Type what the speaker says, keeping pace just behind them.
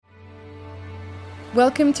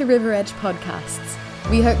Welcome to River Edge Podcasts.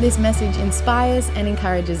 We hope this message inspires and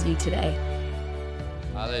encourages you today.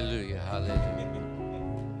 Hallelujah, hallelujah.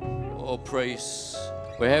 Oh, praise.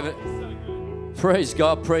 We're having, praise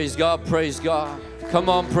God, praise God, praise God. Come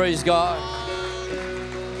on, praise God.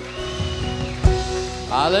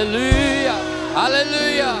 Hallelujah,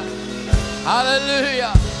 hallelujah,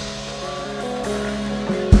 hallelujah.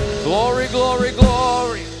 Glory, glory,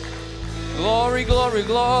 glory. Glory, glory,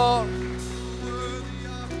 glory.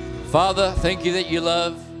 Father, thank you that you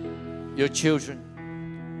love your children,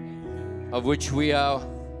 of which we are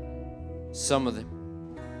some of them.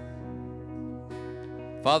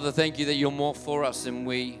 Father, thank you that you're more for us than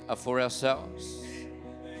we are for ourselves.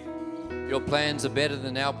 Your plans are better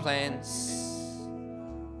than our plans.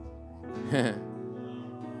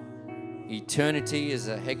 Eternity is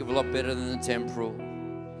a heck of a lot better than the temporal.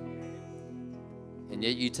 And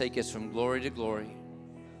yet you take us from glory to glory.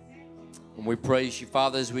 And we praise you,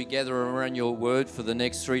 Father, as we gather around your word for the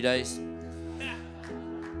next 3 days.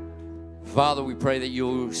 Father, we pray that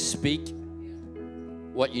you'll speak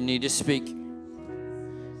what you need to speak,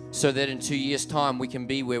 so that in 2 years' time we can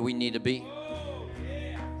be where we need to be.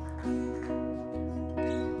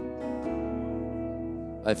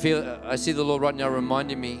 I see the Lord right now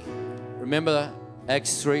reminding me. Remember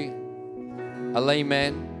Acts 3? A lame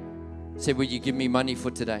man said, "Will you give me money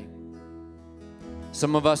for today?"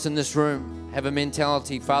 Some of us in this room have a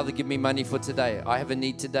mentality, "Father, give me money for today. I have a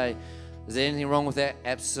need today." Is there anything wrong with that?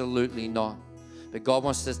 Absolutely not. But God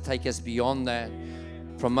wants to take us beyond that,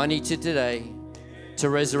 from money to today, to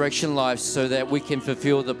resurrection life, so that we can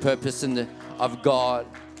fulfill the purpose of God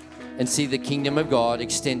and see the kingdom of God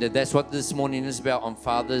extended. That's what this morning is about on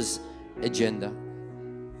Father's agenda.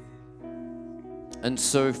 And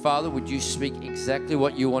so, Father, would you speak exactly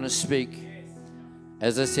what you want to speak?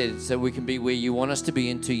 As I said, so we can be where you want us to be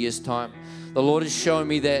in 2 years' time. The Lord is showing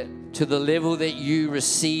me that to the level that you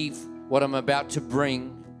receive what I'm about to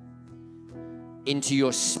bring into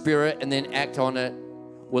your spirit and then act on it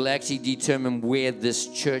will actually determine where this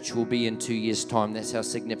church will be in 2 years' time. That's how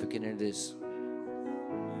significant it is.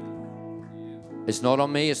 It's not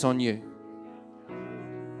on me, it's on you.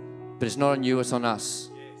 But it's not on you, it's on us.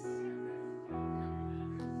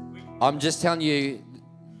 I'm just telling you,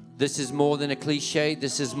 this is more than a cliche.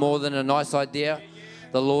 This is more than a nice idea.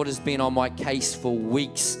 The Lord has been on my case for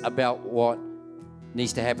weeks about what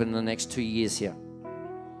needs to happen in the next 2 years here.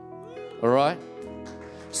 All right?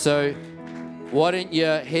 So why don't you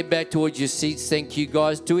head back towards your seats? Thank you,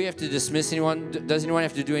 guys. Do we have to dismiss anyone? Does anyone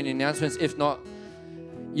have to do any announcements? If not,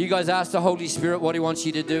 you guys ask the Holy Spirit what he wants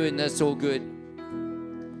you to do, and that's all good.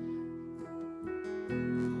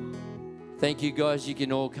 Thank you, guys. You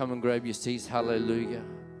can all come and grab your seats. Hallelujah.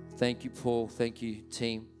 Thank you, Paul. Thank you,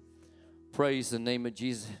 team. Praise the name of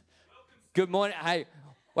Jesus. Good morning. Hey,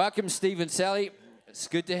 welcome, Steve and Sally. It's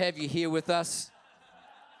good to have you here with us.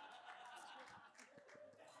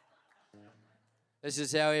 This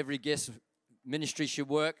is how every guest ministry should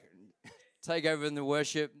work. Take over in the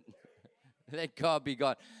worship. Let God be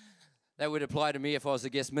God. That would apply to me if I was a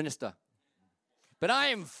guest minister. But I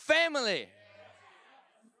am family.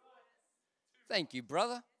 Thank you,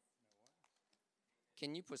 brother.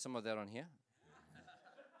 Can you put some of that on here?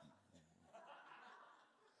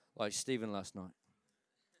 Like Stephen last night.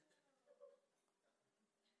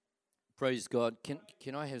 Praise God.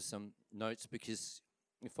 Can I have some notes? Because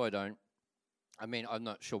if I don't, I'm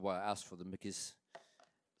not sure why I asked for them, because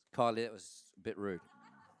Kylie, that was a bit rude.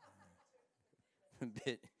 And,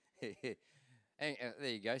 there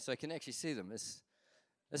you go. So I can actually see them. This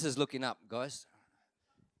is looking up, guys.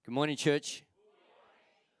 Good morning, church.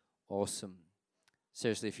 Awesome.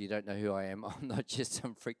 Seriously, if you don't know who I am, I'm not just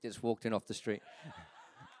some freak that's walked in off the street.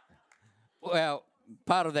 Well,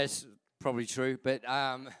 part of that's probably true, but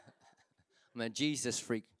I'm a Jesus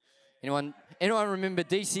freak. Anyone remember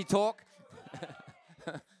DC Talk?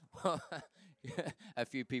 A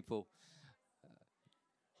few people.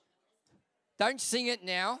 Don't sing it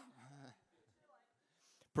now.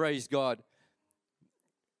 Praise God.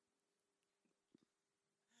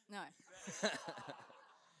 No.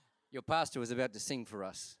 Your pastor was about to sing for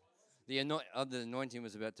us. The anointing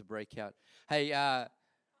was about to break out. Hey,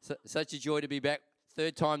 such a joy to be back.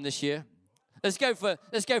 Third time this year. Let's go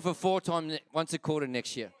for 4 times, once a quarter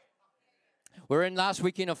next year. We're in last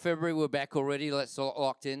weekend of February. We're back already. That's all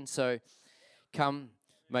locked in. So come,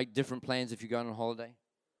 make different plans if you're going on holiday.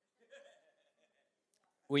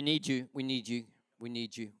 We need you. We need you. We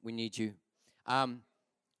need you. We need you.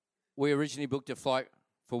 We originally booked a flight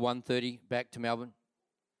for 1:30 back to Melbourne,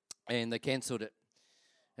 and they cancelled it.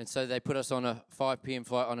 And so they put us on a 5 p.m.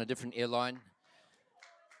 flight on a different airline.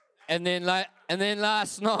 And then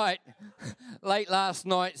last night, late last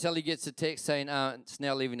night, Sally gets a text saying it's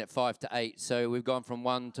now leaving at 5 to 8. So we've gone from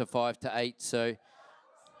 1 to 5 to 8. So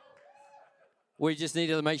we just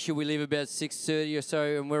needed to make sure we leave about 6:30 or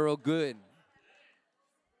so, and we're all good.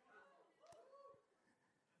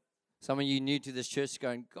 Some of you new to this church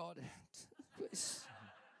going, God, please.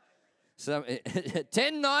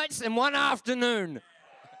 10 nights and 1 afternoon.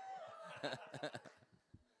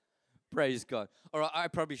 Praise God. All right, I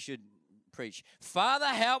probably should preach. Father,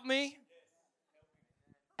 help me.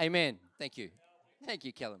 Amen. Thank you. Thank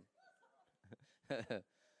you, Callum.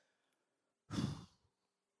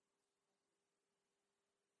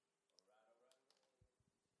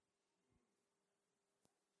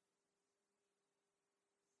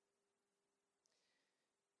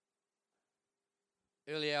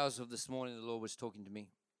 Early hours of this morning, the Lord was talking to me.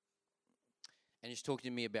 And He's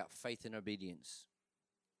talking to me about faith and obedience.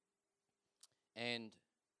 And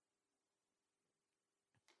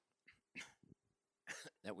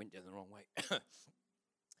that went down the wrong way.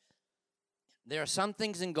 There are some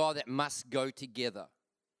things in God that must go together.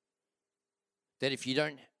 That if you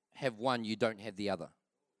don't have one, you don't have the other.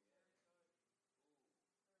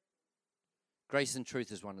 Grace and truth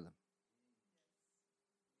is one of them.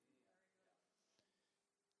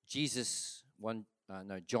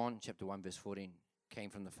 John chapter 1 verse 14 came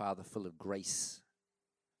from the Father full of grace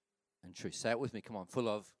and truth. Say it with me, come on. Full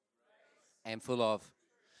of and full of.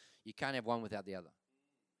 You can't have one without the other.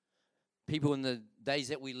 People in the days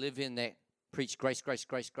that we live in that preach grace, grace,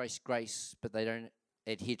 grace, grace, grace, but they don't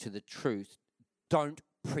adhere to the truth, don't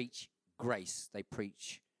preach grace. They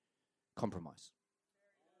preach compromise.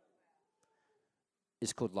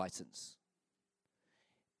 It's called license.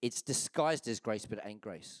 It's disguised as grace, but it ain't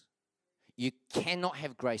grace. You cannot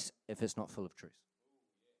have grace if it's not full of truth.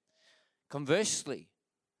 Conversely,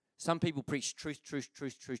 some people preach truth, truth,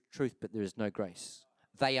 truth, truth, truth, but there is no grace.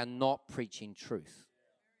 They are not preaching truth.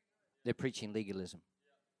 They're preaching legalism.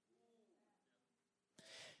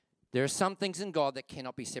 There are some things in God that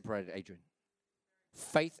cannot be separated, Adrian.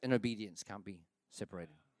 Faith and obedience can't be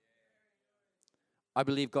separated. I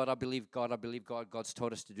believe God, I believe God, I believe God. God's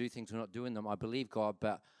told us to do things, we're not doing them. I believe God,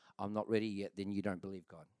 but I'm not ready yet. Then you don't believe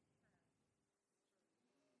God.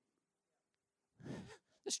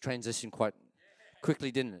 This transitioned quite quickly,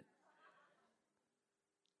 didn't it?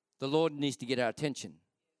 The Lord needs to get our attention.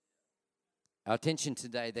 Our attention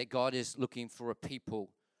today that God is looking for a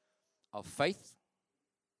people of faith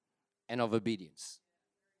and of obedience.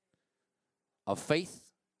 Of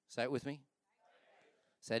faith, say it with me.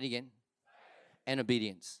 Say it again. And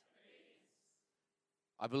obedience.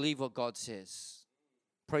 I believe what God says.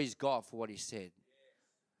 Praise God for what He said.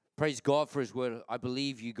 Praise God for His word. I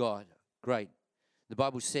believe you, God. Great. The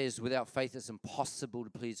Bible says without faith it's impossible to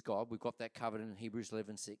please God. We've got that covered in Hebrews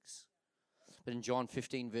 11:6. But in John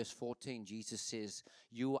 15 verse 14, Jesus says,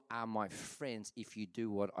 you are my friends if you do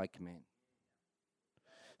what I command.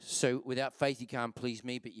 So without faith you can't please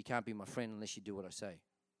me, but you can't be my friend unless you do what I say.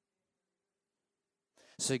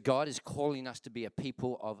 So God is calling us to be a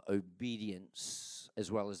people of obedience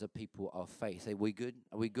as well as a people of faith. Are we good?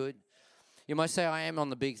 Are we good? You might say, I am on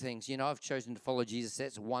the big things. You know, I've chosen to follow Jesus.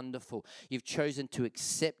 That's wonderful. You've chosen to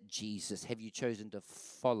accept Jesus. Have you chosen to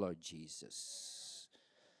follow Jesus?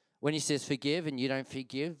 When He says forgive and you don't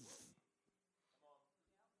forgive,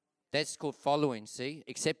 that's called following, see?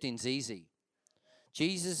 Accepting's easy.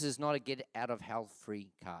 Jesus is not a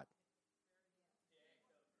get-out-of-hell-free card.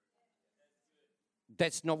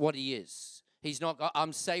 That's not what He is. He's not,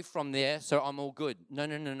 I'm safe from there, so I'm all good. No,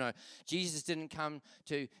 no, no, no. Jesus didn't come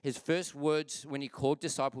to, His first words when He called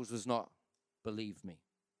disciples was not, believe me.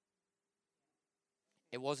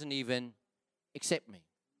 It wasn't even, accept me.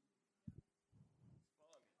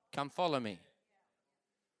 Come follow me.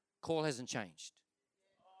 Call hasn't changed.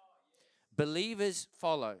 Believers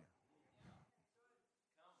follow.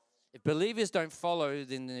 If believers don't follow,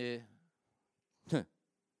 then they're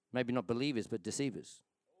maybe not believers, but deceivers.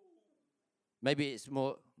 Maybe it's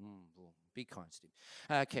more, be kind, Steve.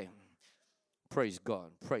 Okay. Praise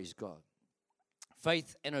God. Praise God.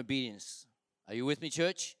 Faith and obedience. Are you with me,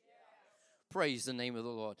 church? Praise the name of the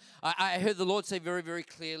Lord. I heard the Lord say very, very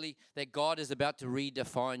clearly that God is about to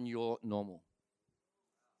redefine your normal.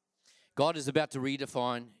 God is about to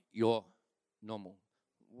redefine your normal.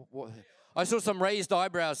 I saw some raised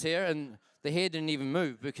eyebrows here, and the hair didn't even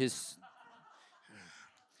move because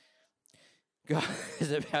God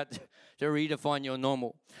is about to redefine your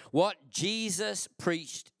normal. What Jesus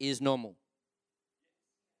preached is normal.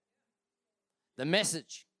 The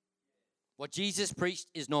message, what Jesus preached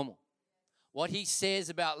is normal. What He says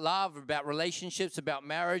about love, about relationships, about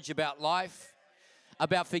marriage, about life,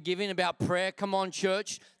 about forgiving, about prayer. Come on,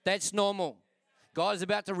 church. That's normal. God is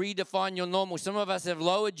about to redefine your normal. Some of us have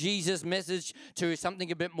lowered Jesus' message to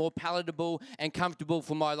something a bit more palatable and comfortable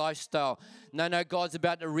for my lifestyle. No, God's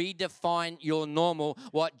about to redefine your normal.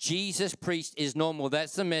 What Jesus preached is normal.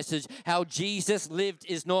 That's the message. How Jesus lived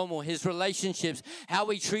is normal. His relationships, how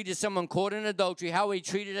he treated someone caught in adultery, how he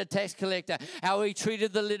treated a tax collector, how he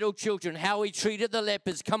treated the little children, how he treated the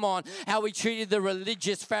lepers. Come on. How he treated the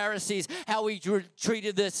religious Pharisees, how he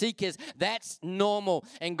treated the seekers. That's normal.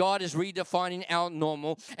 And God is redefining our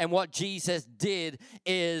normal, and what Jesus did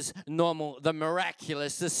is normal. The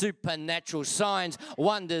miraculous, the supernatural, signs,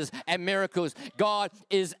 wonders, and miracles. God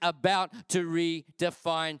is about to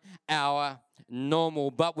redefine our normal.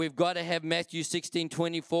 But we've got to have Matthew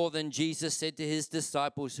 16:24. Then Jesus said to his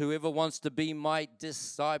disciples, whoever wants to be my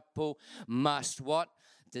disciple must what?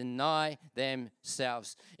 Deny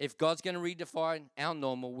themselves. If God's going to redefine our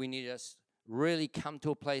normal, we need us really come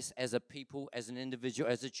to a place as a people, as an individual,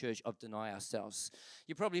 as a church of deny ourselves.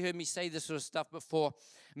 You probably heard me say this sort of stuff before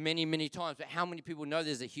many times, but how many people know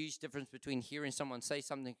there's a huge difference between hearing someone say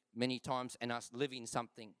something many times and us living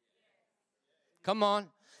something? Come on.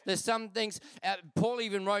 There's some things, Paul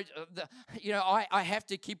even wrote, I have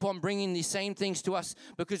to keep on bringing these same things to us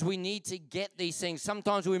because we need to get these things.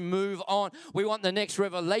 Sometimes we move on. We want the next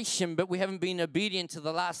revelation, but we haven't been obedient to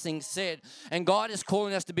the last thing said. And God is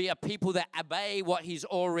calling us to be a people that obey what he's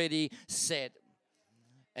already said.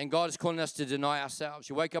 And God is calling us to deny ourselves.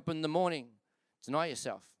 You wake up in the morning, deny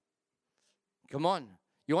yourself. Come on.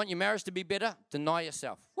 You want your marriage to be better? Deny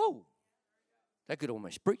yourself. Whoa. That could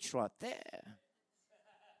almost preach right there.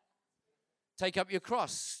 Take up your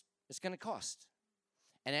cross. It's going to cost.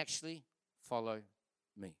 And actually follow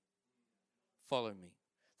me. Follow me.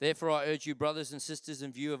 Therefore, I urge you, brothers and sisters,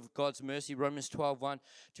 in view of God's mercy, Romans 12:1,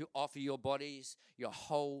 to offer your bodies, your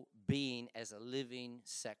whole being as a living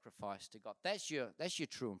sacrifice to God. That's your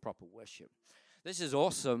true and proper worship. This is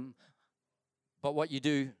awesome. But what you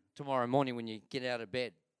do tomorrow morning when you get out of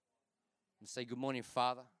bed and say, good morning,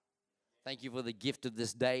 Father. Thank you for the gift of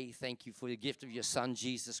this day. Thank you for the gift of your Son,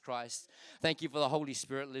 Jesus Christ. Thank you for the Holy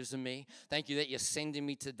Spirit lives in me. Thank you that you're sending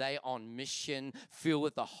me today on mission, filled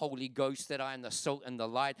with the Holy Ghost, that I am the salt and the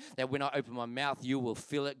light, that when I open my mouth, you will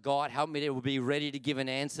fill it. God, help me to be ready to give an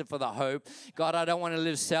answer for the hope. God, I don't want to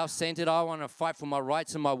live self-centered. I want to fight for my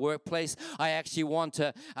rights in my workplace. I actually want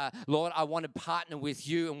to, Lord, I want to partner with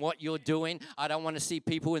you in what you're doing. I don't want to see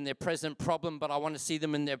people in their present problem, but I want to see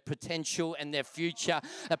them in their potential and their future,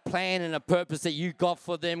 a plan and a purpose that you got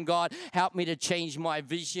for them. God, help me to change my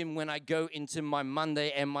vision when I go into my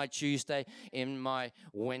Monday and my Tuesday and my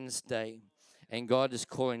Wednesday. And God is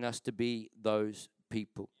calling us to be those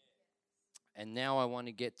people. And now I want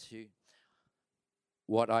to get to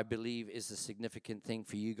what I believe is a significant thing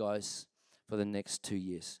for you guys for the next 2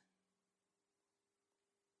 years.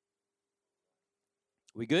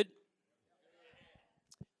 We good?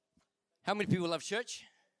 How many people love church?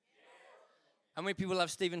 How many people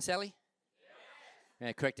love Steve and Sally?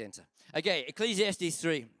 Yeah, correct answer. Okay, Ecclesiastes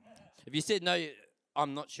 3. If you said no,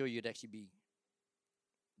 I'm not sure you'd actually be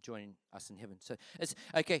joining us in heaven. So it's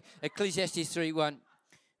okay. Ecclesiastes 3:1.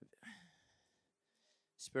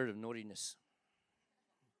 Spirit of naughtiness.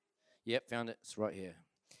 Yep, found it. It's right here.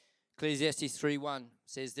 Ecclesiastes 3:1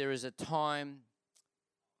 says there is a time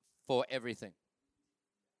for everything.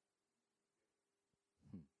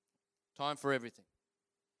 Time for everything.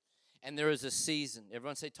 And there is a season.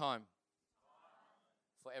 Everyone say time.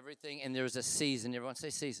 For everything, and there is a season. Everyone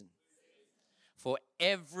say season. For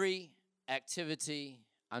every activity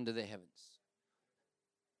under the heavens.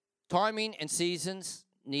 Timing and seasons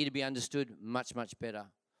need to be understood much better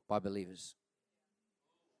by believers.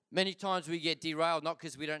 Many times we get derailed, not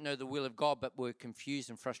because we don't know the will of God, but we're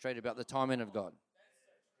confused and frustrated about the timing of God.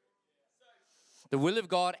 The will of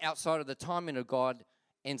God outside of the timing of God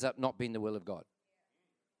ends up not being the will of God.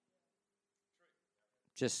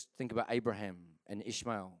 Just think about Abraham and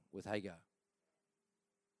Ishmael with Hagar.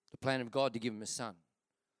 The plan of God to give him a son.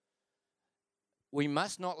 We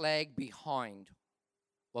must not lag behind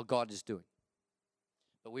what God is doing.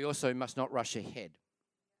 But we also must not rush ahead.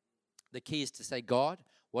 The key is to say, God,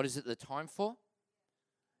 what is it the time for?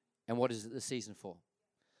 And what is it the season for?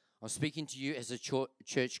 I'm speaking to you as a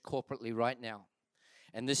church corporately right now.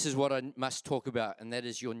 And this is what I must talk about, and that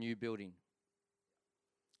is your new building.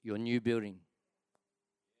 Your new building.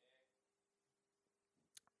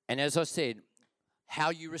 And as I said, how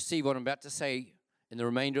you receive what I'm about to say in the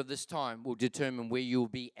remainder of this time will determine where you will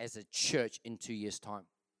be as a church in 2 years' time.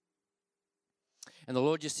 And the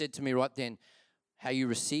Lord just said to me right then, how you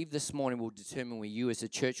receive this morning will determine where you as a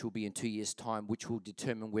church will be in 2 years' time, which will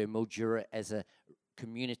determine where Mildura as a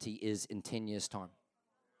community is in 10 years' time.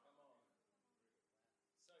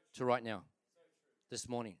 So right now, this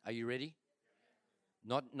morning, are you ready?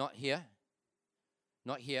 Not here.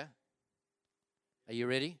 Not here. Are you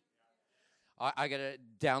ready? I got to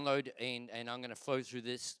download and I'm going to flow through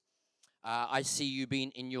this. I see you being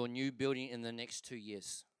in your new building in the next 2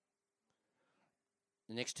 years.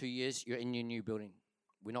 The next 2 years, you're in your new building.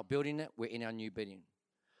 We're not building it, we're in our new building.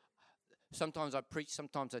 Sometimes I preach,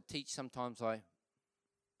 sometimes I teach, sometimes I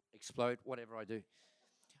explode, whatever I do.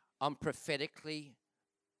 I'm prophetically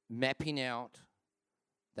mapping out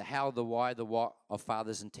the how, the why, the what of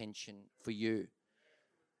Father's intention for you.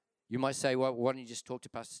 You might say, well, why don't you just talk to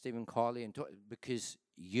Pastor Stephen Kiley and talk, because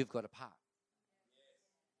you've got a part.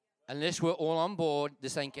 Unless we're all on board,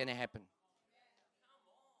 this ain't going to happen.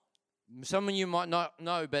 Some of you might not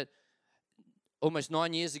know, but almost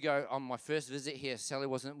 9 years ago on my first visit here, Sally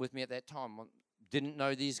wasn't with me at that time. Didn't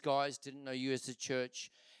know these guys, didn't know you as a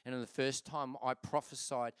church. And on the first time I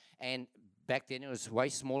prophesied, and back then it was way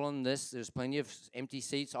smaller than this. There was plenty of empty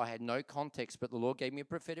seats. I had no context, but the Lord gave me a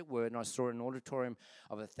prophetic word, and I saw an auditorium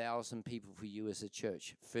of 1,000 people for you as a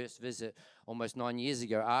church. First visit almost 9 years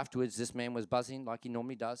ago. Afterwards, this man was buzzing like he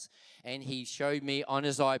normally does, and he showed me on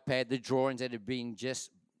his iPad the drawings that had been just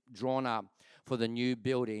drawn up for the new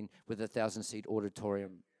building with a 1,000-seat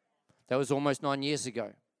auditorium. That was almost 9 years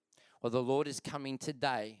ago. Well, the Lord is coming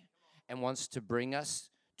today and wants to bring us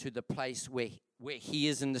to the place where He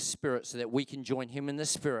is in the Spirit, so that we can join Him in the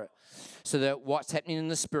Spirit, so that what's happening in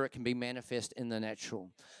the Spirit can be manifest in the natural.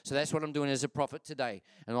 So that's what I'm doing as a prophet today.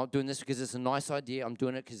 And I'm not doing this because it's a nice idea. I'm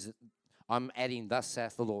doing it because I'm adding, thus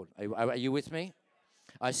saith the Lord. Are you with me?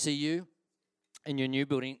 I see you in your new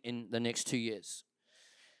building in the next 2 years.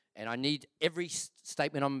 And I need every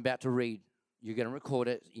statement I'm about to read. You're going to record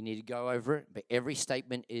it. You need to go over it. But every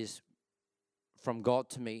statement is from God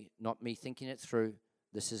to me, not me thinking it through.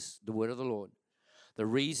 This is the word of the Lord. The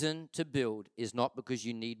reason to build is not because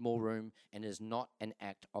you need more room, and is not an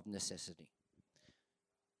act of necessity.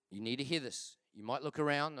 You need to hear this. You might look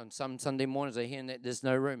around on some Sunday mornings, I hear that there's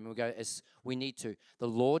no room. We go, we need to. The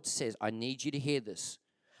Lord says, I need you to hear this.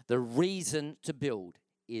 The reason to build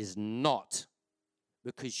is not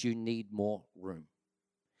because you need more room.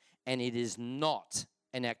 And it is not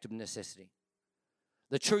an act of necessity.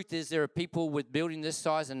 The truth is, there are people with building this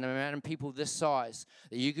size and the amount of people this size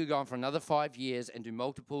that you could go on for another 5 years and do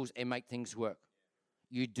multiples and make things work.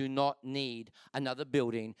 You do not need another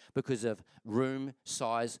building because of room,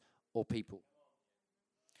 size, or people.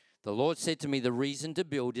 The Lord said to me, the reason to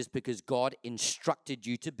build is because God instructed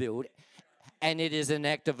you to build, and it is an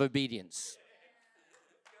act of obedience.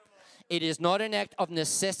 It is not an act of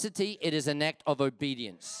necessity, it is an act of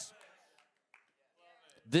obedience.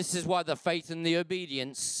 This is why the faith and the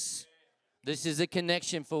obedience, this is a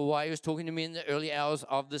connection for why he was talking to me in the early hours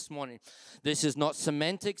of this morning. This is not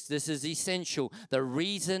semantics, this is essential. The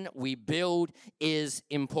reason we build is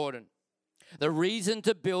important. The reason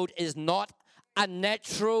to build is not a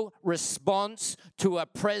natural response to a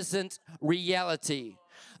present reality.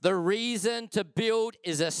 The reason to build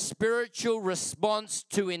is a spiritual response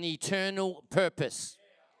to an eternal purpose.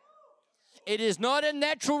 It is not a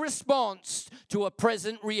natural response to a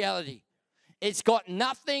present reality. It's got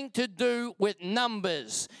nothing to do with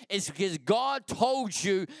numbers. It's because God told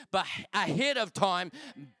you ahead of time,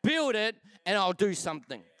 build it and I'll do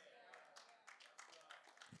something.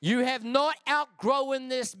 You have not outgrown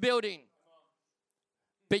this building,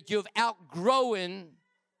 but you've outgrown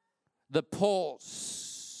the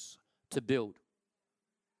pause to build.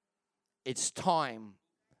 It's time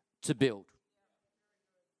to build.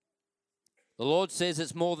 The Lord says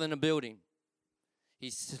it's more than a building.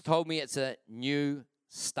 He's told me it's a new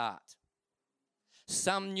start.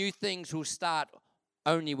 Some new things will start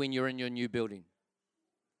only when you're in your new building.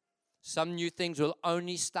 Some new things will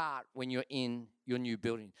only start when you're in your new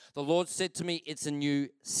building. The Lord said to me, it's a new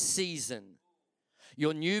season.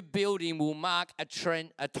 Your new building will mark a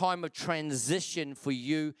time of transition for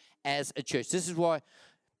you as a church. This is why,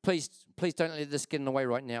 please don't let this get in the way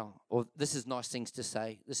right now. Or this is nice things to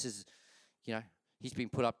say. This is, he's been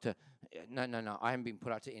put up to, no, I haven't been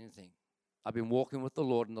put up to anything. I've been walking with the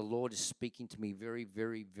Lord, and the Lord is speaking to me very,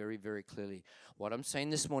 very, very, very clearly. What I'm saying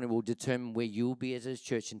this morning will determine where you will be as a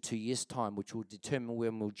church in 2 years' time, which will determine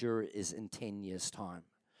where Mildura is in 10 years' time.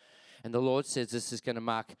 And the Lord says this is going to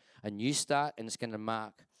mark a new start, and it's going to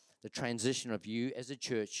mark the transition of you as a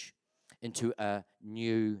church into a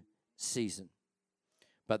new season.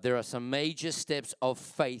 But there are some major steps of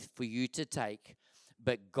faith for you to take,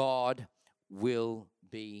 but God will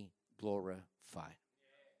be glorified.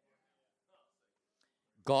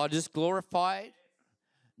 God is glorified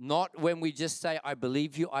Not when we just say, I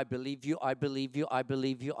believe you, I believe you, I believe you, I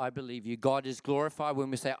believe you, I believe you. God is glorified when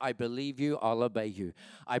we say, I believe you, I'll obey you.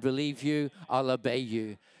 I believe you, I'll obey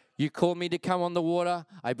you. You call me to come on the water,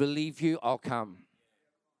 I believe you, I'll come.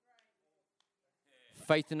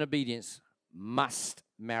 Faith and obedience must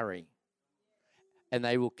marry, and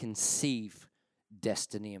they will conceive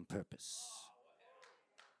destiny and purpose.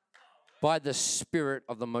 By the Spirit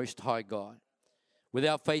of the Most High God.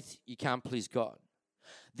 Without faith, you can't please God.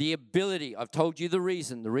 The ability, I've told you the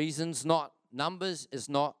reason. The reason's not, numbers is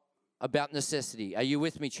not about necessity. Are you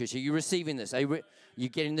with me, church? Are you receiving this? Are you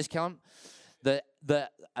getting this, Callum? The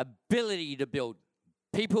ability to build.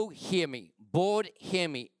 People hear me. Board, hear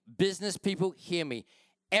me. Business people, hear me.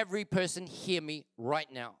 Every person, hear me right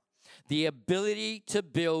now. The ability to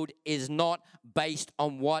build is not based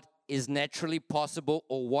on what is naturally possible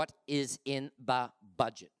or what is in the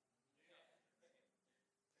budget.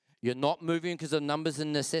 You're not moving because of numbers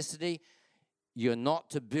and necessity. You're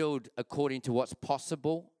not to build according to what's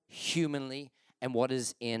possible humanly and what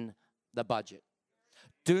is in the budget.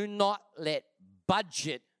 Do not let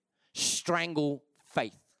budget strangle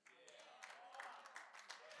faith.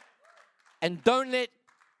 And don't let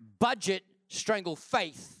budget strangle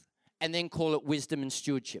faith and then call it wisdom and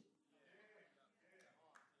stewardship.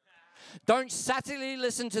 Don't subtly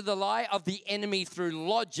listen to the lie of the enemy through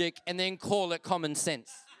logic and then call it common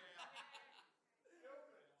sense.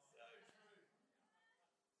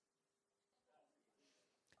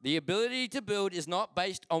 The ability to build is not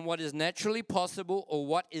based on what is naturally possible or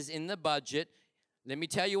what is in the budget. Let me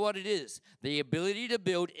tell you what it is. The ability to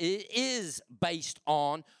build is based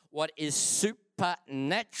on what is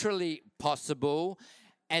supernaturally possible,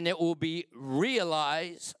 and it will be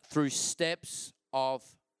realized through steps of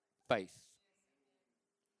faith.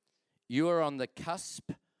 You are on the cusp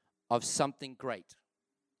of something great,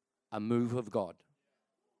 a move of God.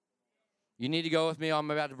 You need to go with me. I'm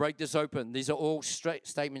about to break this open. These are all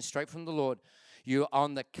statements straight from the Lord. You're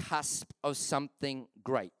on the cusp of something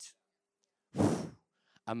great.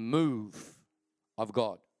 A move of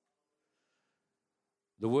God.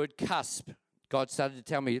 The word cusp, God started to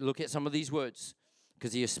tell me, look at some of these words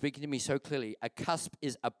because He is speaking to me so clearly. A cusp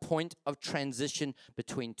is a point of transition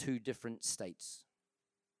between two different states.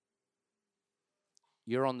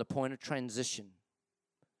 You're on the point of transition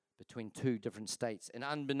between two different states. And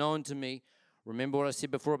unbeknown to me, remember what I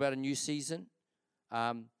said before about a new season?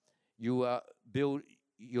 Your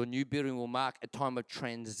new building will mark a time of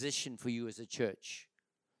transition for you as a church.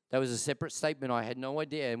 That was a separate statement. I had no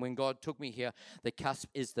idea. And when God took me here, the cusp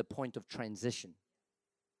is the point of transition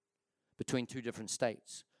between two different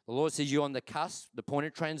states. The Lord says you're on the cusp, the point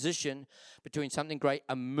of transition between something great,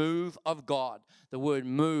 a move of God. The word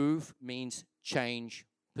move means change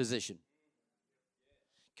position.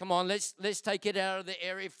 Come on, let's take it out of the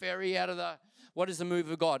airy fairy, out of the, what is the move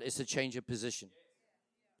of God? It's a change of position.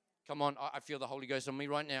 Come on, I feel the Holy Ghost on me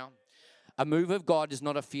right now. A move of God is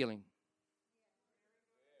not a feeling.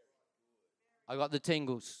 I got the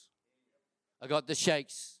tingles. I got the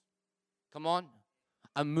shakes. Come on.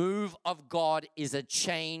 A move of God is a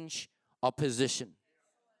change of position.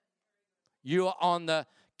 You are on the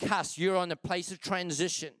cusp. You're on the place of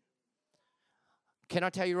transition. Can I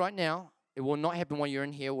tell you right now, it will not happen while you're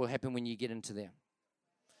in here. It will happen when you get into there.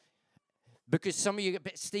 Because some of you,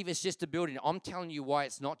 Steve, it's just a building. I'm telling you why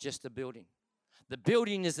it's not just a building. The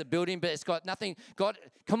building is a building, but it's got nothing. God,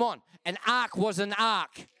 come on. An ark was an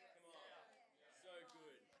ark.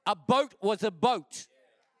 A boat was a boat.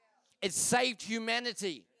 It saved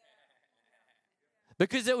humanity.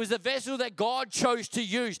 Because it was a vessel that God chose to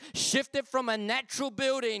use, shifted from a natural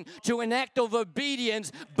building to an act of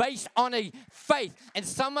obedience based on a faith. And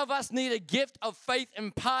some of us need a gift of faith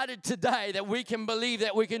imparted today that we can believe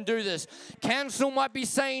that we can do this. Council might be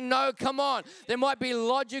saying no, come on. There might be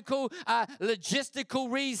logistical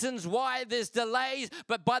reasons why there's delays,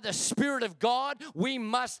 but by the Spirit of God, we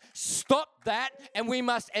must stop that and we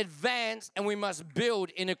must advance and we must build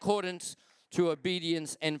in accordance to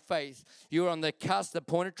obedience and faith. You're on the cusp, the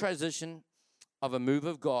point of transition of a move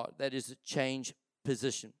of God. That is a change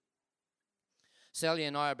position. Sally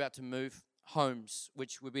and I are about to move homes,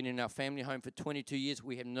 which we've been in our family home for 22 years.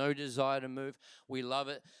 We have no desire to move. We love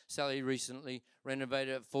it. Sally recently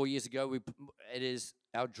renovated it 4 years ago. It is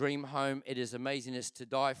our dream home. It is amazing. It's to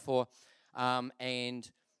die for.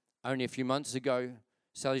 And only a few months ago,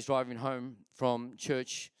 Sally's driving home from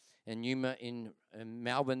church in Numa in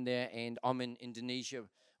Melbourne there, and I'm in Indonesia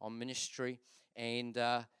on ministry, and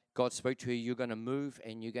God spoke to her, you're going to move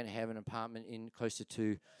and you're going to have an apartment in closer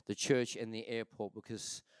to the church and the airport,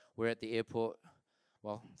 because we're at the airport,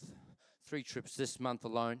 3 trips this month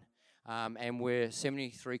alone, and we're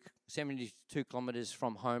 72 kilometers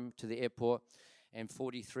from home to the airport and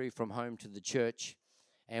 43 from home to the church.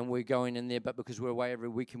 And we're going in there, but because we're away every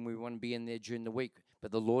weekend, we want to be in there during the week.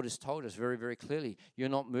 But the Lord has told us very, very clearly, you're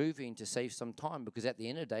not moving to save some time, because at the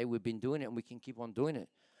end of the day, we've been doing it and we can keep on doing it.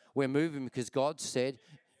 We're moving because God said,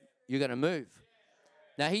 you're going to move.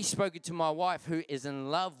 Now, He's spoken to my wife, who is in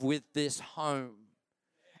love with this home.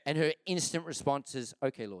 And her instant response is,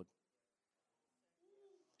 okay, Lord.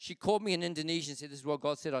 She called me in Indonesia and said, this is what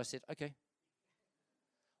God said. I said, okay.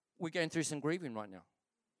 We're going through some grieving right now.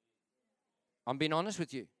 I'm being honest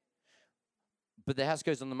with you. But the house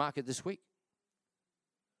goes on the market this week.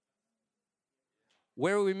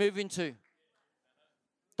 Where are we moving to?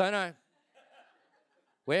 Don't know.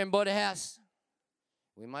 We haven't bought a house.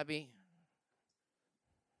 We might be.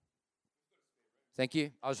 Thank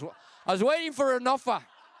you. I was waiting for an offer.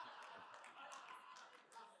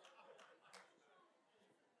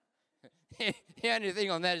 The only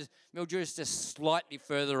thing on that is Mildred is just slightly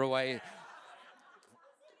further away.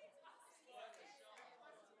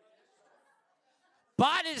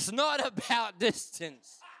 But it's not about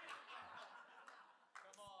distance.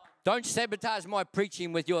 Don't sabotage my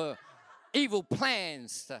preaching with your evil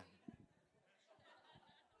plans.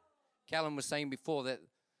 Callum was saying before that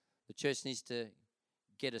the church needs to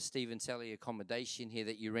get a Stephen Sally accommodation here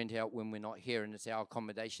that you rent out when we're not here, and it's our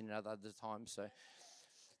accommodation at other times. So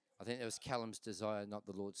I think that was Callum's desire, not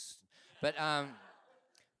the Lord's. But I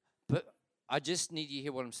just need you to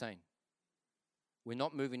hear what I'm saying. We're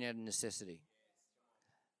not moving out of necessity.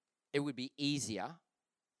 It would be easier.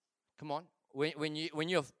 Come on. When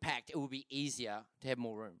you're packed, it will be easier to have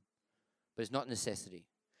more room. But it's not necessity.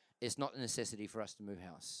 It's not a necessity for us to move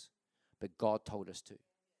house. But God told us to.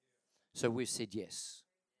 So we've said yes.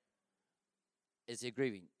 Is there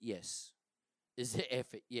grieving? Yes. Is there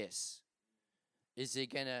effort? Yes. Is there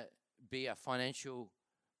going to be a financial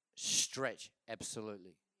stretch?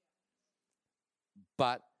 Absolutely.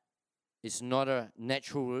 But it's not a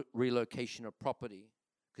natural relocation of property,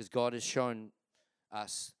 because God has shown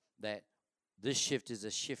us that this shift is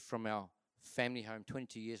a shift from our family home.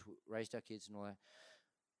 22 years, we raised our kids and all that.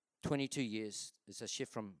 22 years is a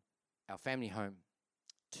shift from our family home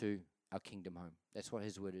to our kingdom home. That's what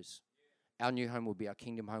His word is. Our new home will be our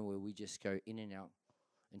kingdom home, where we just go in and out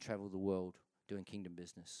and travel the world doing kingdom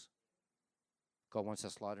business. God wants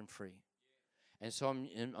us light and free. And so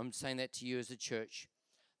I'm saying that to you as a church,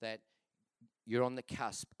 that you're on the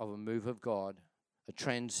cusp of a move of God, a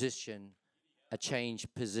transition, a change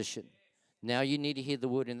position. Now you need to hear the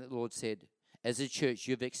word, and the Lord said, as a church,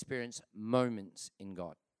 you've experienced moments in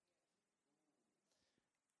God.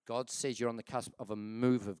 God says you're on the cusp of a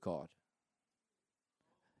move of God.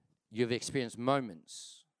 You've experienced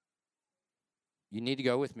moments. You need to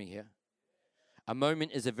go with me here. A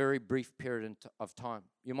moment is a very brief period of time.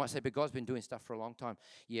 You might say, but God's been doing stuff for a long time.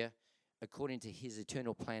 Yeah, according to His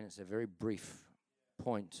eternal plan, it's a very brief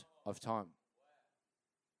point of time.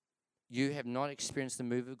 You have not experienced the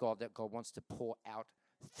move of God that God wants to pour out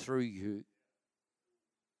through you.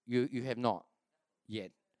 You have not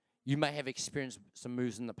yet. You may have experienced some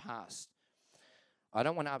moves in the past. I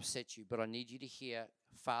don't want to upset you, but I need you to hear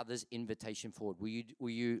Father's invitation forward. Will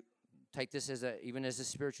you take this even as a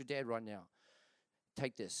spiritual dad right now?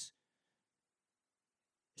 Take this.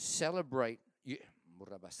 Celebrate.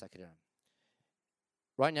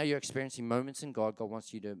 Right now you're experiencing moments in God. God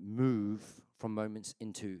wants you to move from moments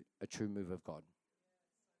into a true move of God.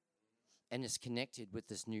 And it's connected with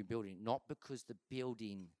this new building, not because the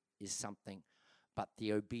building is something, but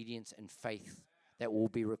the obedience and faith that will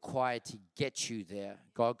be required to get you there.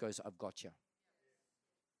 God goes, I've got you.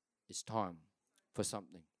 It's time for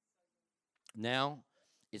something. Now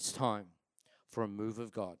it's time for a move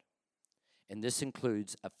of God. And this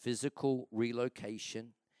includes a physical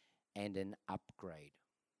relocation and an upgrade.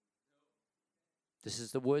 This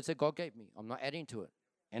is the words that God gave me. I'm not adding to it.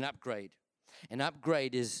 An upgrade. An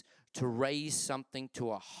upgrade is to raise something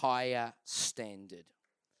to a higher standard.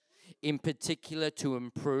 In particular, to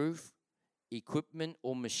improve equipment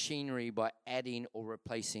or machinery by adding or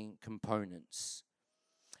replacing components.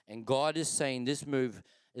 And God is saying this move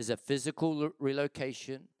is a physical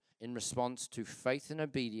relocation in response to faith and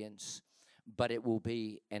obedience, but it will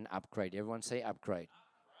be an upgrade. Everyone say upgrade.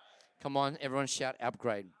 Come on, everyone shout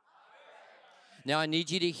upgrade. Now I need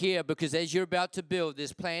you to hear, because as you're about to build,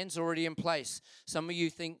 there's plans already in place. Some of you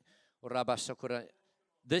think,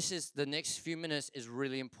 this is the next few minutes is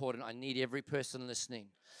really important. I need every person listening.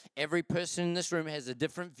 Every person in this room has a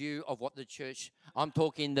different view of what the church, I'm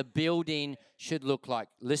talking the building, should look like.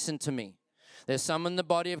 Listen to me. There's some in the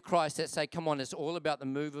body of Christ that say, come on, it's all about the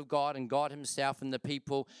move of God and God himself and the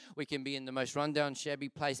people. We can be in the most rundown, shabby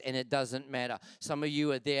place, and it doesn't matter. Some of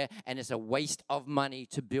you are there, and it's a waste of money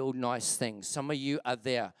to build nice things. Some of you are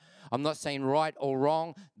there. I'm not saying right or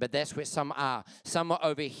wrong, but that's where some are. Some are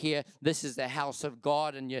over here. This is the house of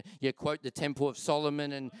God, and you quote the Temple of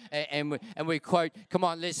Solomon, and we quote, come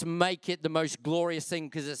on, let's make it the most glorious thing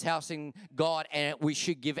because it's housing God, and we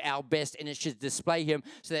should give our best, and it should display him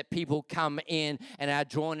so that people come in and are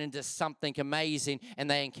drawn into something amazing, and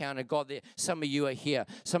they encounter God there. Some of you are here.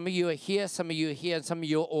 Some of you are here. Some of you are here, and some of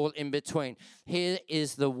you are all in between. Here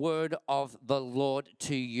is the word of the Lord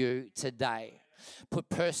to you today. Put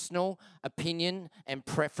personal opinion and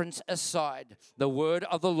preference aside. The word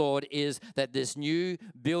of the Lord is that this new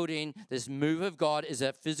building, this move of God is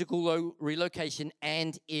a physical relocation,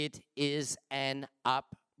 and it is an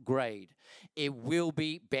upgrade. It will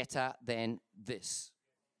be better than this.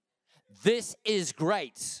 This is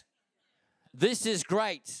great. This is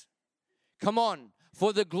great. Come on,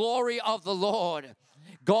 for the glory of the Lord.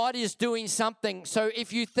 God is doing something. So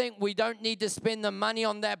if you think we don't need to spend the money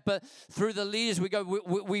on that, but through the leaders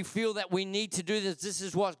we feel that we need to do this. This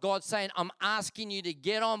is what God's saying. I'm asking you to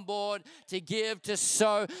get on board, to give, to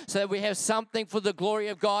sow, so that we have something for the glory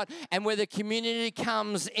of God. And where the community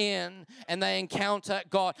comes in and they encounter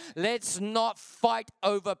God, let's not fight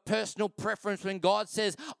over personal preference when God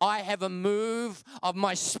says, I have a move of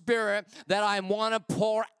my spirit that I want to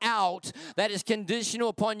pour out that is conditional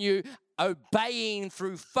upon you obeying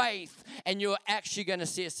through faith, and you're actually going to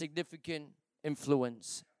see a significant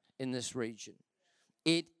influence in this region.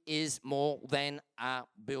 It is more than a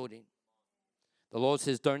building. The Lord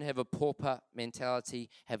says, don't have a pauper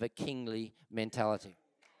mentality, have a kingly mentality.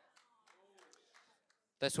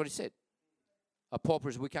 That's what he said. A pauper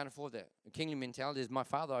is, we can't afford that. A kingly mentality is, my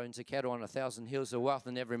father owns a cattle on 1,000 hills of wealth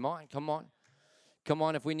in every mine. Come on. Come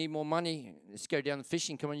on, if we need more money, let's go down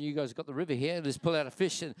fishing. Come on, you guys got the river here. Let's pull out a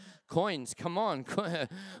fish and coins. Come on.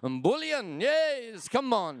 And bullion. Yes,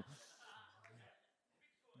 come on.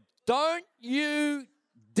 Don't you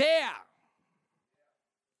dare.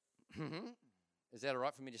 Is that all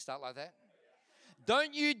right for me to start like that?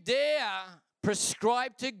 Don't you dare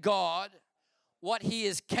prescribe to God what he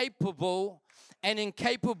is capable and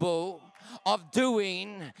incapable of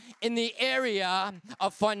doing in the area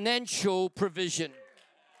of financial provision.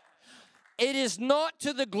 It is not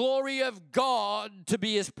to the glory of God to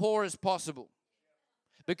be as poor as possible,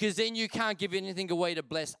 because then you can't give anything away to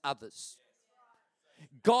bless others.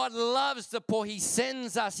 God loves the poor. He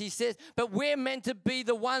sends us, he says, but we're meant to be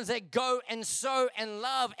the ones that go and sow and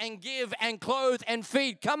love and give and clothe and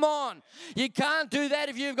feed. Come on. You can't do that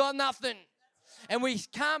if you've got nothing. And we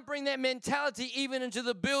can't bring that mentality even into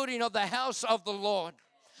the building of the house of the Lord.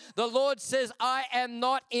 The Lord says, I am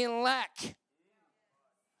not in lack.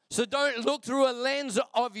 So don't look through a lens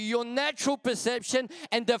of your natural perception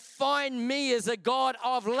and define me as a God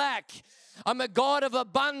of lack. I'm a God of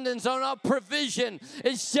abundance, I'm not provision.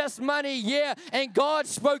 It's just money, yeah. And God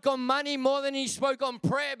spoke on money more than he spoke on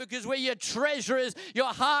prayer, because where your treasure is, your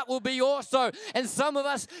heart will be also. And some of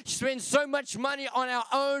us spend so much money on our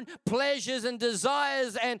own pleasures and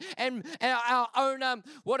desires and our own,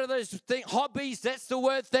 what are those things? Hobbies, that's the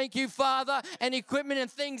word, thank you, Father. And equipment and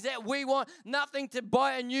things that we want. Nothing to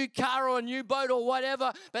buy a new car or a new boat or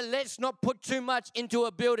whatever, but let's not put too much into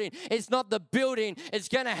a building. It's not the building, it's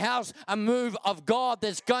going to house a move of God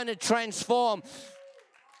that's going to transform.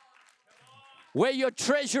 Where your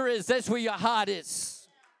treasure is, that's where your heart is.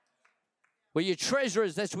 Where your treasure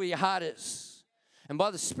is, that's where your heart is. And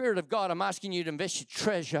by the Spirit of God, I'm asking you to invest your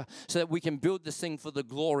treasure so that we can build this thing for the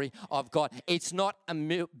glory of God. It's not a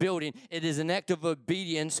building. It is an act of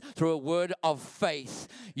obedience through a word of faith.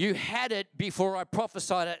 You had it before I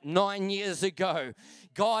prophesied it 9 years ago.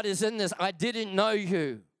 God is in this. I didn't know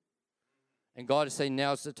you. And God is saying,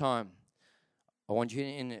 now's the time. I want you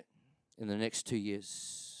in it in the next 2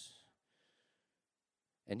 years.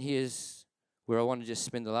 And here's where I want to just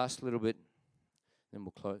spend the last little bit, then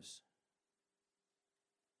we'll close.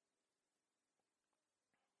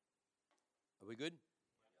 Are we good?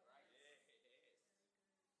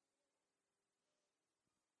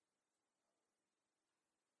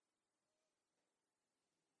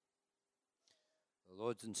 The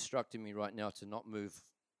Lord's instructing me right now to not move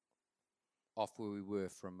off where we were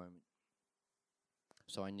for a moment.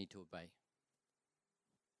 So I need to obey.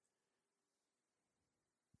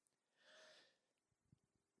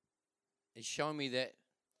 It's showing me that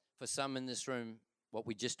for some in this room, what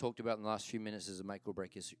we just talked about in the last few minutes is a make or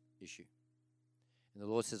break issue. And the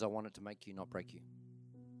Lord says, I want it to make you, not break you.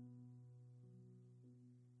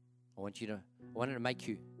 I want it to make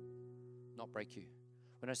you, not break you.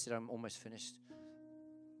 When I said I'm almost finished,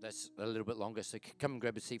 that's a little bit longer. So come and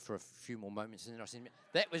grab a seat for a few more moments. And then I said,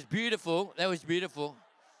 that was beautiful. That was beautiful.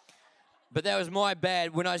 But that was my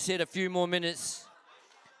bad when I said a few more minutes.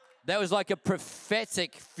 That was like a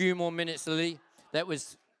prophetic few more minutes, Lily. That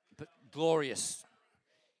was glorious.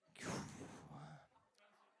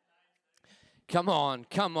 Come on,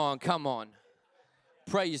 come on, come on.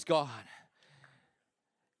 Praise God.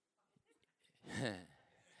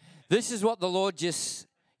 This is what the Lord just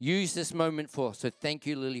used this moment for. So thank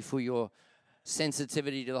you, Lily, for your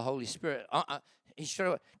sensitivity to the Holy Spirit.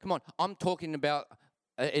 Come on, I'm talking about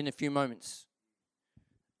in a few moments.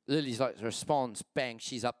 Lily's like responds, bang,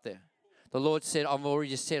 she's up there. The Lord said, I've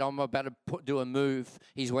already just said I'm about to do a move.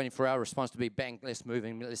 He's waiting for our response to be, bang, let's move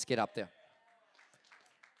and let's get up there.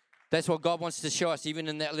 That's what God wants to show us, even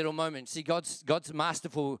in that little moment. See, God's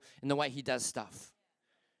masterful in the way He does stuff.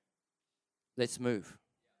 Let's move.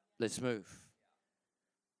 Let's move.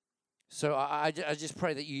 So I just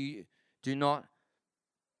pray that you do not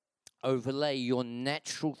overlay your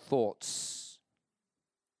natural thoughts.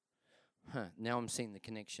 Now I'm seeing the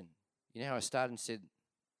connection. You know how I started and said,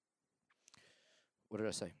 what did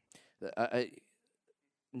I say?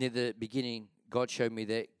 Near the beginning, God showed me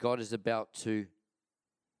that God is about to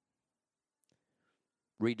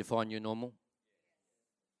redefine your normal.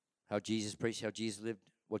 How Jesus preached, how Jesus lived,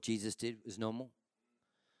 what Jesus did was normal.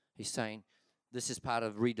 He's saying this is part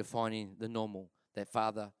of redefining the normal. That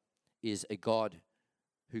Father is a God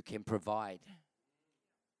who can provide.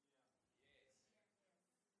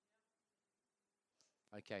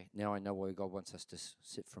 Okay, now I know where God wants us to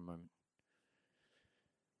sit for a moment.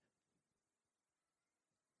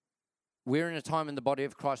 We're in a time in the body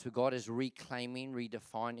of Christ where God is reclaiming,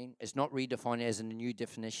 redefining. It's not redefining as in a new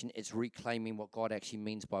definition. It's reclaiming what God actually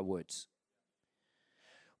means by words.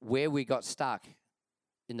 Where we got stuck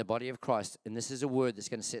in the body of Christ, and this is a word that's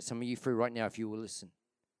going to set some of you free right now if you will listen,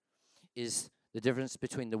 is the difference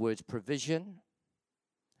between the words provision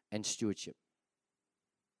and stewardship.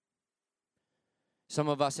 Some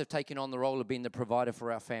of us have taken on the role of being the provider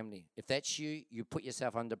for our family. If that's you, you put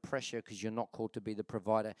yourself under pressure because you're not called to be the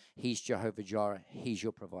provider. He's Jehovah Jireh. He's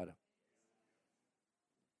your provider.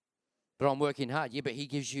 But I'm working hard. Yeah, but He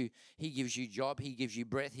gives you job. He gives you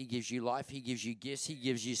breath. He gives you life. He gives you gifts. He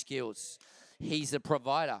gives you skills. He's the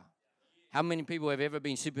provider. How many people have ever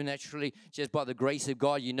been supernaturally, just by the grace of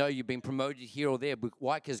God, you know you've been promoted here or there?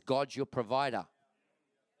 Why? Because God's your provider.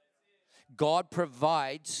 God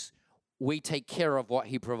provides. We take care of what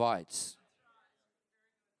He provides.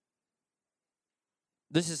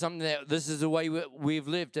 This is something this is the way we've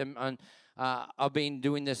lived. And I've been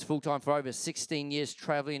doing this full time for over 16 years,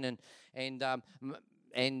 traveling.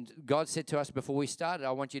 And God said to us before we started,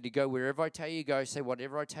 I want you to go wherever I tell you to go, say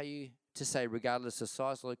whatever I tell you to say, regardless of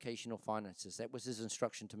size, location, or finances. That was His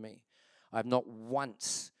instruction to me. I have not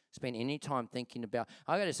once spend any time thinking about,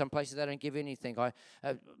 I go to some places that don't give anything.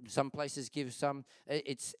 Some places give some.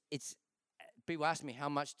 It's people ask me, how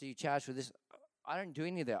much do you charge for this? I don't do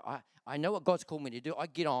any of that. I know what God's called me to do. I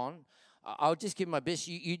get on. I'll just give my best.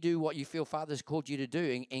 You do what you feel Father's called you to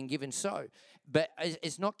do and give and sow. But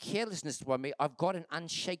it's not carelessness by me. I've got an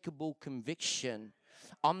unshakable conviction.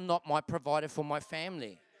 I'm not my provider for my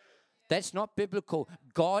family. That's not biblical.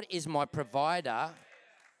 God is my provider.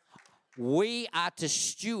 We are to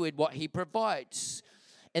steward what He provides.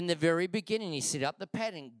 In the very beginning, He set up the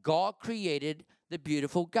pattern. God created the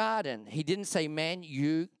beautiful garden. He didn't say, man,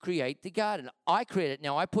 you create the garden. I create it.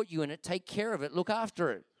 Now I put you in it. Take care of it. Look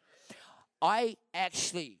after it. I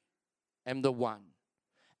actually am the one.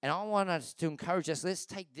 And I want us to encourage us, let's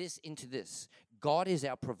take this into this. God is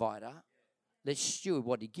our provider. Let's steward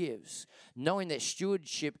what He gives. Knowing that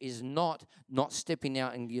stewardship is not stepping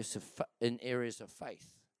out in areas of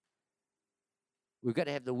faith. We've got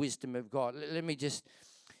to have the wisdom of God. Let me just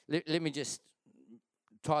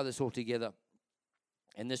tie this all together.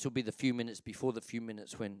 And this will be the few minutes before the few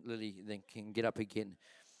minutes when Lily then can get up again.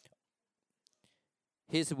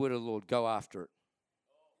 Here's the word of the Lord. Go after it.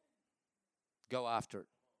 Go after it.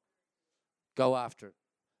 Go after it.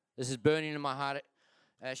 This is burning in my heart.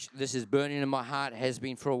 This is burning in my heart. It has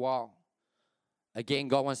been for a while. Again,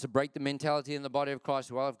 God wants to break the mentality in the body of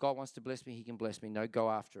Christ. Well, if God wants to bless me, He can bless me. No,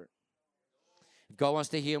 go after it. If God wants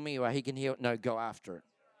to heal me, well, He can heal. No, go after it.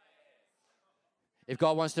 If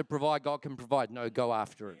God wants to provide, God can provide. No, go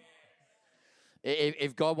after it.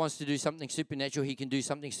 If God wants to do something supernatural, He can do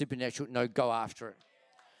something supernatural. No, go after it.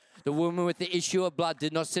 The woman with the issue of blood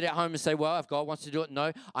did not sit at home and say, well, if God wants to do it,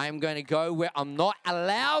 no, I am going to go where I'm not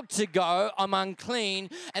allowed to go. I'm unclean,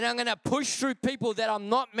 and I'm going to push through people that I'm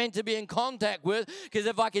not meant to be in contact with, because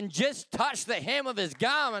if I can just touch the hem of his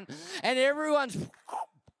garment, and everyone's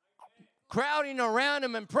crowding around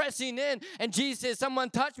him and pressing in, and Jesus says,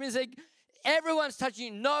 someone touched me, and said, everyone's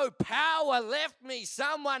touching you. No, power left me.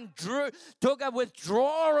 Someone took a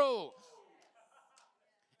withdrawal.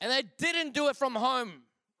 And they didn't do it from home,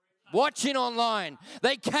 watching online.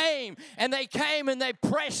 They came and they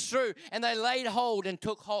pressed through and they laid hold and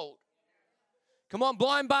took hold. Come on,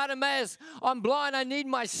 blind Bartimaeus, I'm blind, I need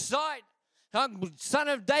my sight. Son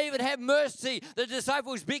of David, have mercy. The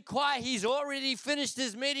disciples, be quiet. He's already finished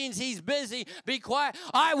his meetings. He's busy. Be quiet.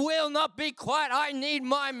 I will not be quiet. I need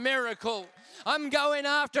my miracle. I'm going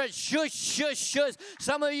after it. Shush, shush, shush.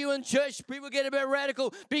 Some of you in church, people get a bit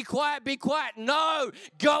radical. Be quiet, be quiet. No,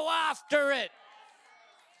 go after it.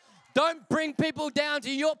 Don't bring people down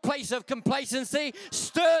to your place of complacency.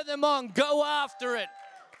 Stir them on. Go after it.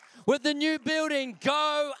 With the new building,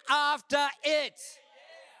 go after it.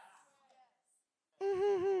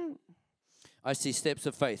 I see steps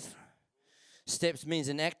of faith. Steps means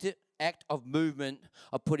an act of movement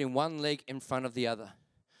of putting one leg in front of the other.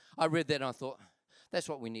 I read that and I thought, that's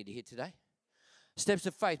what we need to hear today. Steps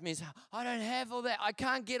of faith means I don't have all that. I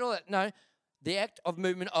can't get all that. No, the act of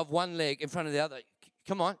movement of one leg in front of the other.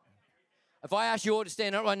 Come on. If I ask you all to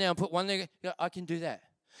stand up right now and put one leg, I can do that.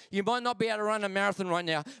 You might not be able to run a marathon right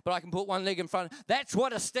now, but I can put one leg in front. That's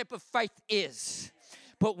what a step of faith is.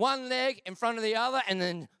 Put one leg in front of the other and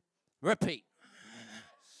then repeat.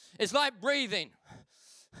 It's like breathing.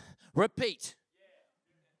 Repeat.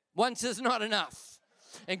 Once is not enough.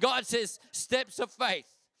 And God says steps of faith.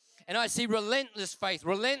 And I see relentless faith.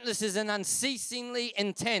 Relentless is an unceasingly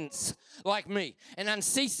intense, like me. An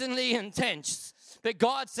unceasingly intense. But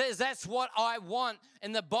God says that's what I want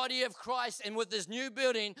in the body of Christ. And with this new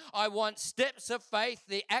building, I want steps of faith,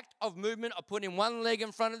 the act of movement of putting one leg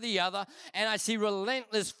in front of the other. And I see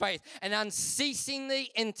relentless faith and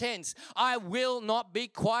unceasingly intense. I will not be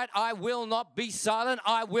quiet. I will not be silent.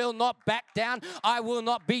 I will not back down. I will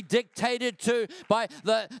not be dictated to by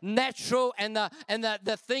the natural and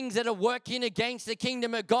the things that are working against the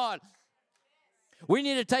kingdom of God. We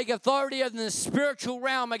need to take authority in the spiritual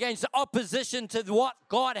realm against opposition to what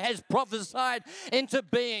God has prophesied into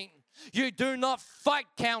being. You do not fight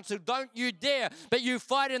counsel, don't you dare, but you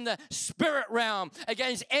fight in the spirit realm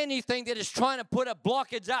against anything that is trying to put a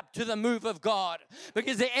blockage up to the move of God.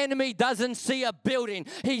 Because the enemy doesn't see a building,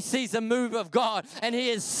 he sees a move of God, and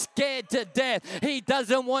he is scared to death. He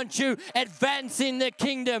doesn't want you advancing the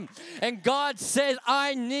kingdom. And God says,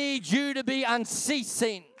 I need you to be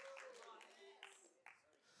unceasing.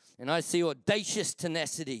 And I see audacious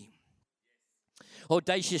tenacity.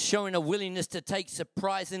 Audacious, showing a willingness to take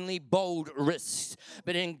surprisingly bold risks.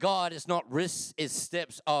 But in God, it's not risks, it's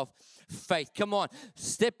steps of faith. Come on,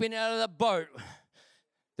 stepping out of the boat.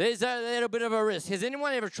 There's a little bit of a risk. Has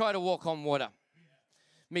anyone ever tried to walk on water?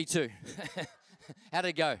 Me too. How'd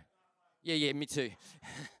it go? Yeah, me too.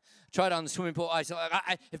 Tried on the swimming pool.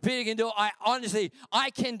 If Peter can do it, I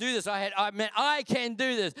can do this. I can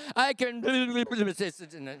do this. I can do this.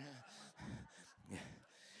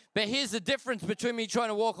 But here's the difference between me trying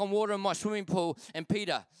to walk on water in my swimming pool and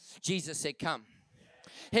Peter. Jesus said, come.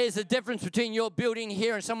 Here's the difference between your building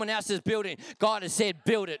here and someone else's building. God has said,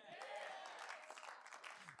 build it.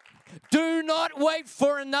 Do not wait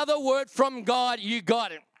for another word from God. You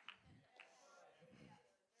got it.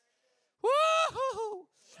 Woo-hoo!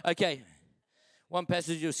 Okay, one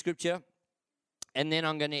passage of scripture, and then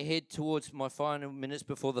I'm going to head towards my final minutes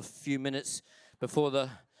before the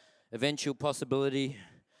eventual possibility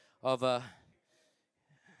of a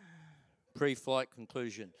pre-flight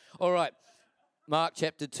conclusion. All right, Mark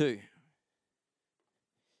chapter 2.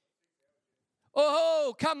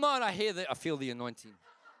 Oh, come on, I hear that. I feel the anointing.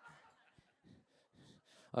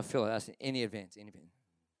 I feel it. Any advance.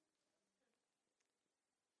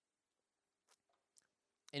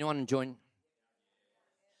 Anyone enjoying?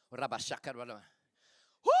 Woo!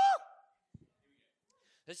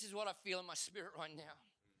 This is what I feel in my spirit right now.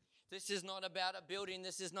 This is not about a building.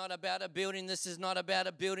 This is not about a building. This is not about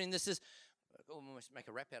a building. This is... Oh, we must make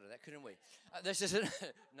a rap out of that, couldn't we? This is...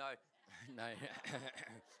 No.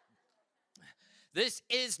 This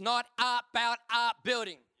is not about our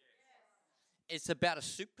building. It's about a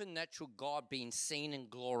supernatural God being seen and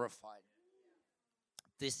glorified.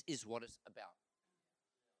 This is what it's about.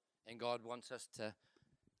 And God wants us to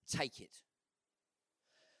take it.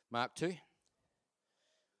 Mark 2.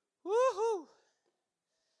 Woohoo!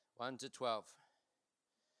 1 to 12.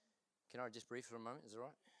 Can I just breathe for a moment? Is it all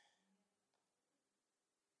right?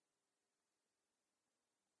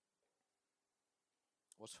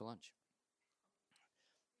 What's for lunch?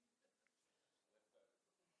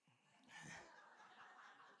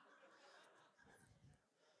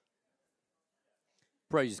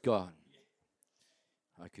 Praise God.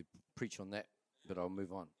 I could preach on that, but I'll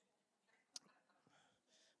move on.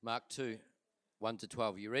 Mark 2, 1 to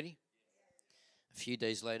 12. Are you ready? A few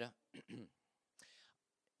days later,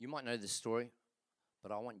 you might know this story,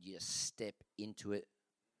 but I want you to step into it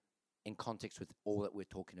in context with all that we're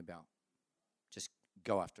talking about. Just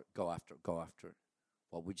go after it, go after it, go after it.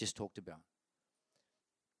 What we just talked about.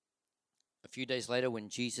 A few days later, when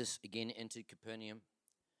Jesus again entered Capernaum,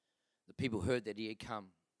 the people heard that he had come.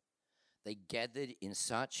 They gathered in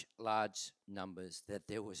such large numbers that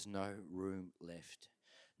there was no room left,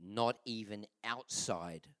 not even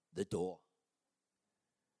outside the door.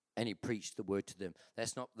 And he preached the word to them.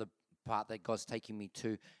 That's not the part that God's taking me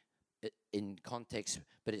to in context,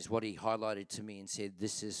 but it's what he highlighted to me and said,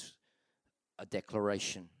 this is a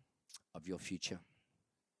declaration of your future.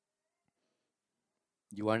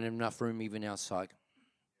 You won't have enough room even outside.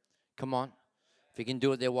 Come on. If he can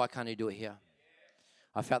do it there, why can't he do it here?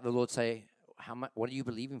 I felt the Lord say, "How much? What are you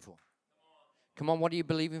believing for? Come on, what are you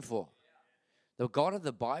believing for? The God of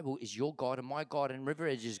the Bible is your God and my God and River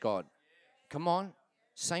Edge's God. Come on.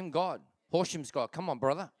 Same God. Horsham's God. Come on,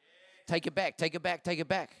 brother. Take it back, take it back, take it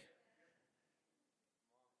back."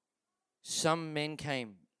 Some men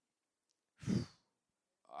came.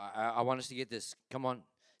 I want us to get this. Come on.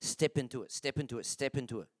 Step into it, step into it, step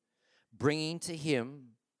into it. Bringing to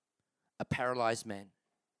him a paralyzed man,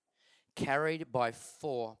 carried by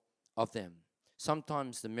 4 of them.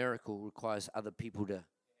 Sometimes the miracle requires other people to,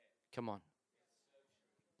 come on,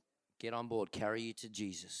 get on board, carry you to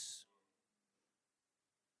Jesus.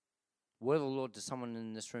 Word of the Lord to someone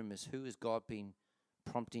in this room is, who has God been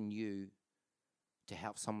prompting you to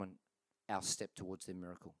help someone else step towards their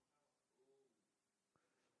miracle?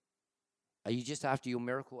 Are you just after your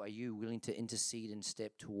miracle? Are you willing to intercede and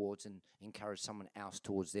step towards and encourage someone else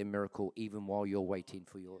towards their miracle even while you're waiting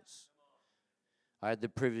for yours? I had the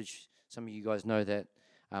privilege, some of you guys know that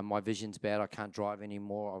my vision's bad. I can't drive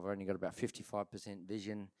anymore. I've only got about 55%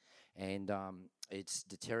 vision, and it's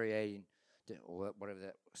deteriorating, or whatever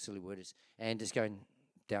that silly word is, and it's going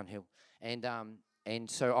downhill. And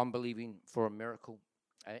so I'm believing for a miracle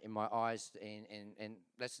in my eyes, and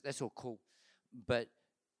that's all cool. But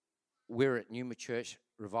we're at Numa Church.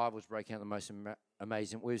 Revival's breaking out the most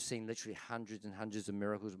amazing. We've seen literally hundreds and hundreds of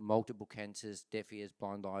miracles, multiple cancers, deaf ears,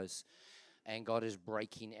 blind eyes, and God is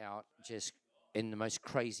breaking out just in the most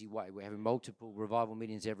crazy way. We're having multiple revival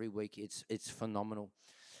meetings every week. It's phenomenal.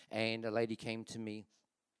 And a lady came to me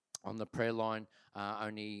on the prayer line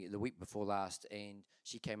only the week before last, and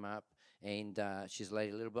she came up, and she's a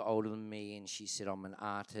lady a little bit older than me, and she said, "I'm an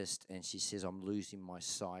artist," and she says, "I'm losing my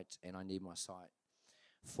sight, and I need my sight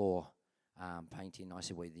for painting." I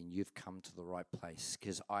said, "Well, then you've come to the right place,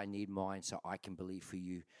 because I need mine so I can believe for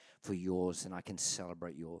you, for yours, and I can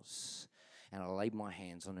celebrate yours." And I laid my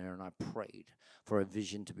hands on her and I prayed for her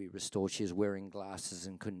vision to be restored. She was wearing glasses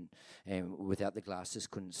and without the glasses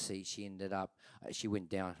couldn't see. She ended up, she went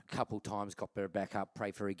down a couple times, got her back up,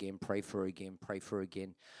 pray for her again, pray for her again, pray for her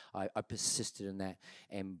again. I persisted in that.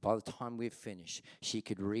 And by the time we finished, she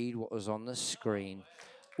could read what was on the screen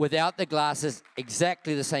without the glasses,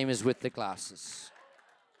 exactly the same as with the glasses.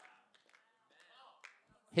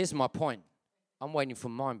 Here's my point. I'm waiting for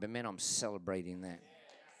mine, but man, I'm celebrating that.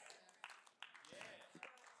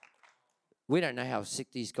 We don't know how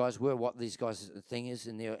sick these guys were, what these guys' thing is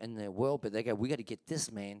in their world, but they go, we got to get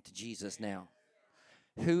this man to Jesus now.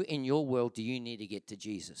 Who in your world do you need to get to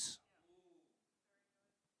Jesus?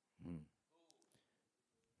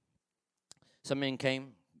 Some men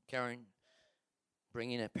came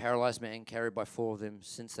bringing a paralyzed man carried by 4 of them,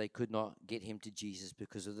 since they could not get him to Jesus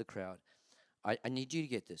because of the crowd. I need you to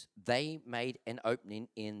get this. They made an opening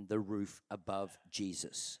in the roof above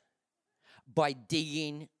Jesus by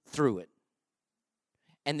digging through it.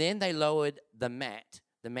 And then they lowered the mat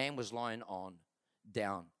the man was lying on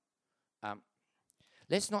down.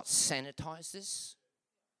 Let's not sanitize this.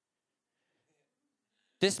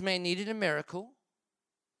 This man needed a miracle.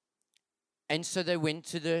 And so they went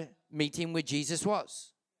to the meeting where Jesus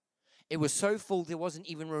was. It was so full there wasn't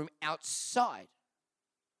even room outside.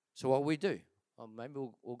 So what we do? Well, maybe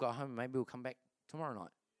we'll go home. Maybe we'll come back tomorrow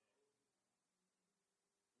night.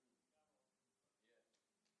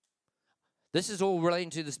 This is all relating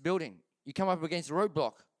to this building. You come up against a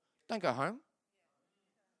roadblock. Don't go home.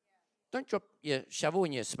 Don't drop your shovel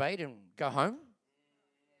and your spade and go home.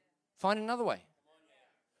 Find another way.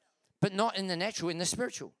 But not in the natural, in the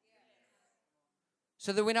spiritual.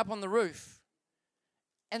 So they went up on the roof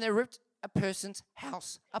and they ripped a person's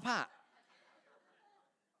house apart.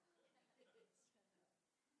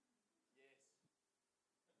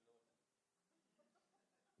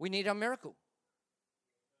 We need our miracle.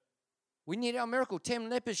 We need our miracle. 10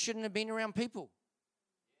 lepers shouldn't have been around people.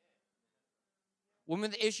 Woman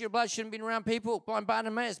with the issue of blood shouldn't have been around people. Blind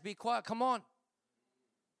Bartimaeus, be quiet, come on.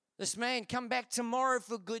 This man, come back tomorrow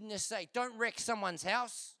for goodness sake. Don't wreck someone's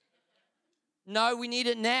house. No, we need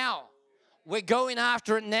it now. We're going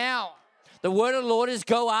after it now. The word of the Lord is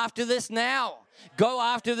go after this now. Go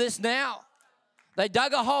after this now. They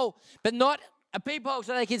dug a hole, but not a peephole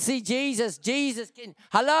so they can see Jesus. Jesus can,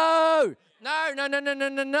 hello.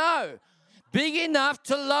 No. Big enough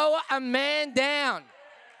to lower a man down.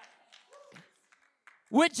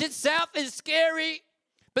 Which itself is scary.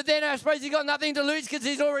 But then I suppose he's got nothing to lose because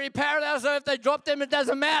he's already parallel. So if they dropped him, it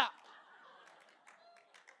doesn't matter.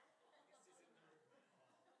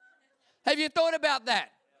 Have you thought about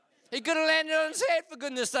that? He could have landed on his head, for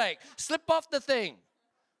goodness sake. Slip off the thing.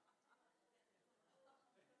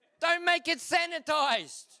 Don't make it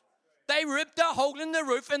sanitized. They ripped a hole in the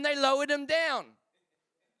roof and they lowered him down.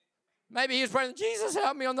 Maybe he was praying, Jesus,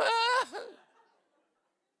 help me on the...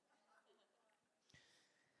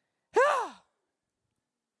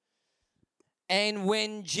 And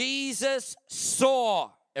when Jesus saw,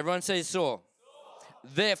 everyone say saw,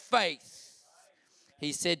 their faith,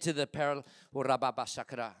 he said to the paralytic,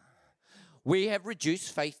 we have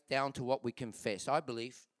reduced faith down to what we confess. I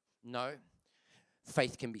believe, no,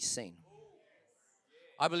 faith can be seen.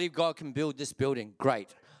 I believe God can build this building. Great.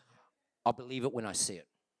 I believe it when I see it.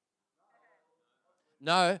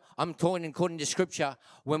 No, I'm talking according to Scripture.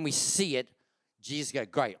 When we see it, Jesus goes,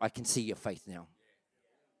 great, I can see your faith now.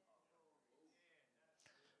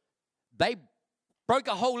 They broke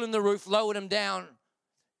a hole in the roof, lowered him down.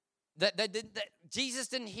 Jesus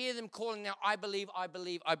didn't hear them calling out, I believe.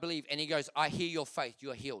 And he goes, I hear your faith,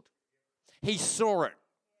 you are healed. He saw it.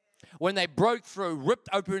 When they broke through, ripped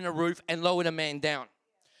open the roof and lowered a man down.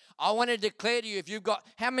 I want to declare to you, if you've got,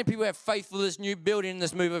 how many people have faith for this new building,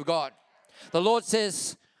 this move of God? The Lord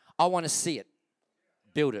says, I want to see it.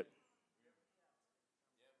 Build it.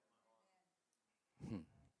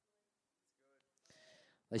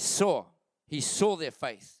 He saw their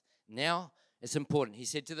faith. Now it's important. He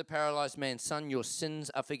said to the paralyzed man, son, your sins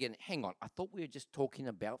are forgiven. Hang on, I thought we were just talking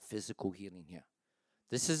about physical healing here.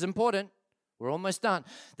 This is important. We're almost done.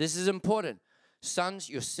 This is important. Sons,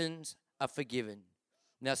 your sins are forgiven.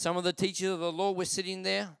 Now, some of the teachers of the law were sitting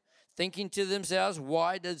there thinking to themselves,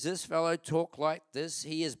 why does this fellow talk like this?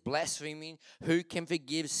 He is blaspheming. Who can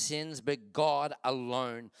forgive sins but God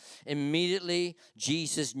alone? Immediately,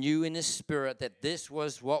 Jesus knew in his spirit that this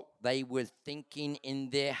was what they were thinking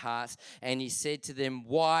in their hearts. And he said to them,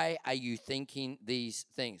 why are you thinking these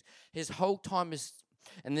things? His whole time is,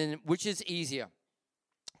 and then which is easier?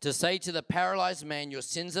 To say to the paralyzed man, your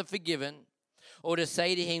sins are forgiven, or to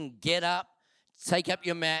say to him, get up, take up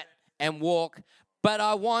your mat, and walk. But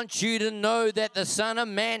I want you to know that the Son of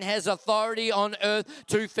Man has authority on earth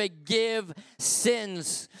to forgive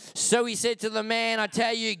sins. So he said to the man, I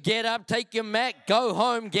tell you, get up, take your mat, go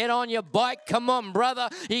home, get on your bike. Come on, brother.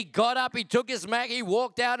 He got up, he took his mat, he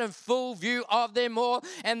walked out in full view of them all.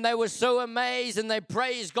 And they were so amazed and they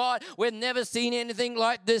praised God. We've never seen anything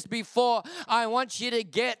like this before. I want you to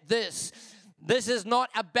get this. This is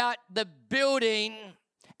not about the building,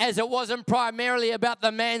 as it wasn't primarily about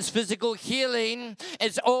the man's physical healing.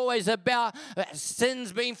 It's always about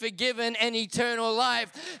sins being forgiven and eternal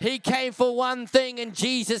life. He came for one thing and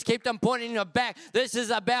Jesus kept on pointing him back. This is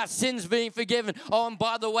about sins being forgiven. Oh, and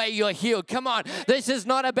by the way, you're healed. Come on. This is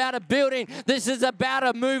not about a building. This is about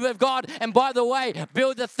a move of God. And by the way,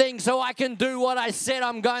 build the thing so I can do what I said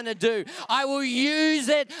I'm going to do. I will use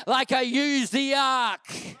it like I used the ark.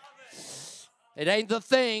 It ain't the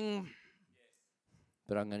thing,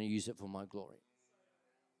 but I'm going to use it for my glory.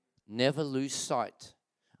 Never lose sight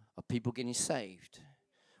of people getting saved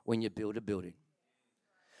when you build a building.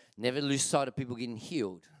 Never lose sight of people getting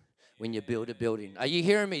healed when you build a building. Are you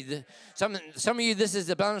hearing me? Some of you, this is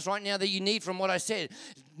the balance right now that you need from what I said.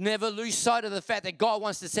 Never lose sight of the fact that God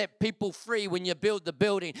wants to set people free when you build the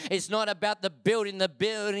building. It's not about the building. The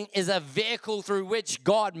building is a vehicle through which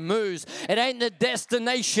God moves. It ain't the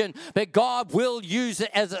destination, but God will use it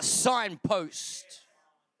as a signpost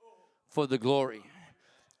for the glory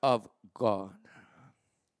of God.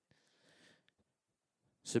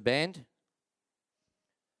 So band,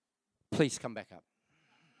 please come back up.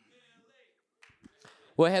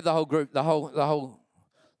 We'll have the whole group, the whole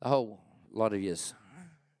lot of yous.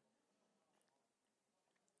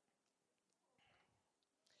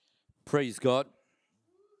 Praise God.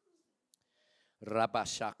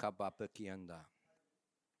 Rabashaka Bapakianda.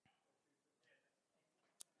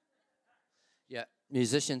 Yeah,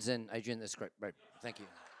 musicians and Adrian, that's great. Right. Thank you.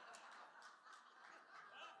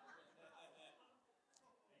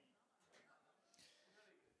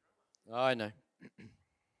 I know.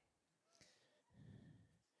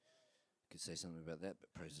 Could say something about that,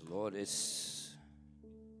 but praise the Lord. It's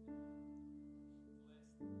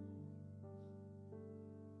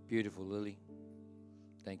beautiful, Lily.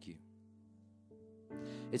 Thank you.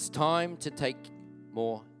 It's time to take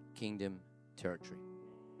more kingdom territory.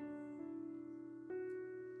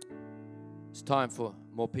 It's time for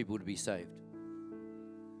more people to be saved,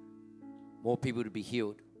 more people to be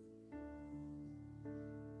healed,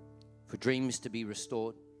 for dreams to be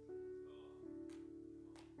restored.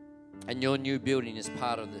 And your new building is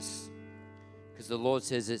part of this, because the Lord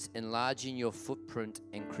says it's enlarging your footprint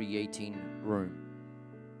and creating room.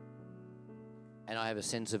 And I have a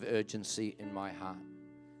sense of urgency in my heart,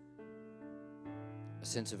 a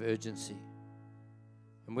sense of urgency.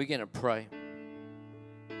 And we're going to pray.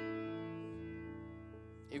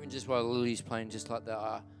 Even just while Lily's playing, just like that,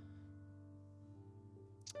 I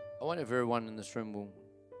want everyone in this room will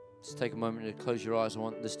just take a moment to close your eyes. I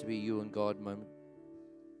want this to be you and God moment.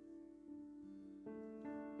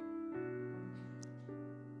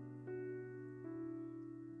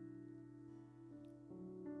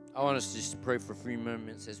 I want us just to pray for a few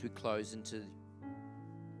moments as we close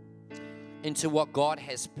into what God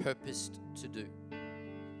has purposed to do.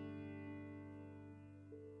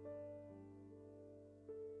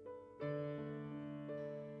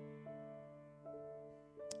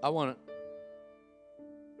 I want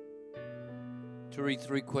to read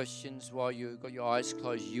 3 questions while you've got your eyes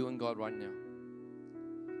closed, you and God right now.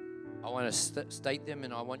 I want to state them,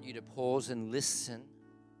 and I want you to pause and listen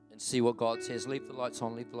and see what God says. Leave the lights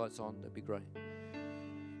on, leave the lights on. That'd be great.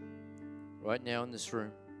 Right now in this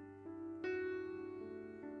room.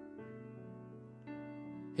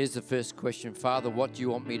 Here's the first question. Father, what do you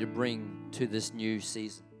want me to bring to this new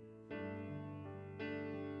season?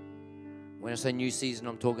 When I say new season,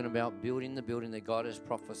 I'm talking about building the building that God has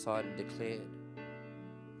prophesied and declared.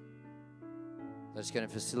 That's going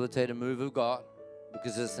to facilitate a move of God,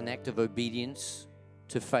 because it's an act of obedience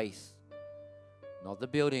to faith. Not the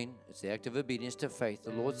building, it's the act of obedience to faith.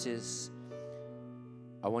 The Lord says,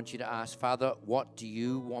 I want you to ask, Father, what do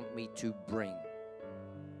you want me to bring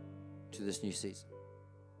to this new season?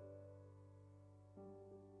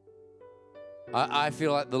 I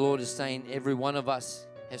feel like the Lord is saying every one of us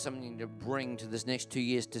have something to bring to this next 2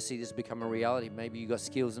 years to see this become a reality. Maybe you got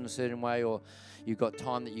skills in a certain way, or you got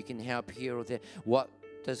time that you can help here or there. What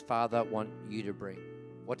does Father want you to bring?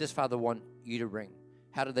 What does Father want you to bring?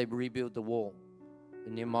 How did they rebuild the wall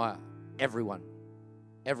in Nehemiah? Everyone.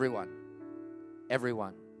 The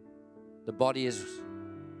body is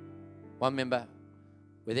one member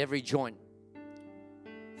with every joint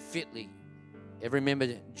fitly, every member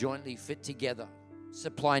jointly fit together,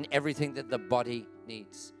 supplying everything that the body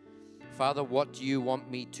needs. Father, what do you want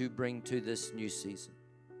me to bring to this new season?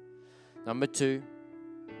 Number 2,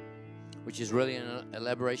 which is really an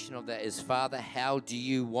elaboration of that, is, Father, how do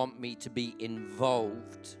you want me to be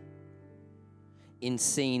involved in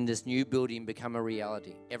seeing this new building become a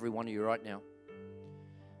reality? Every one of you right now.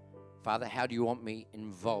 Father, how do you want me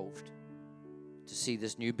involved to see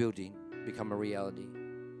this new building become a reality?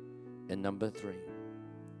 And number 3,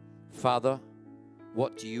 Father,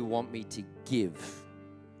 what do you want me to give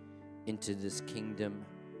into this kingdom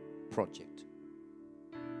project?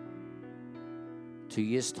 2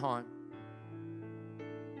 years' time,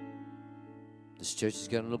 this church is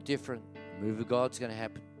going to look different. The move of God's going to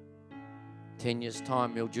happen. 10 years'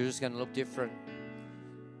 time, Mildred is going to look different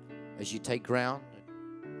as you take ground,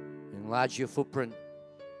 enlarge your footprint.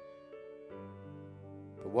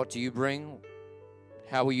 But what do you bring?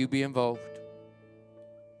 How will you be involved?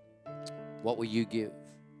 What will you give?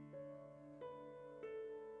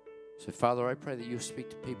 So, Father, I pray that you'll speak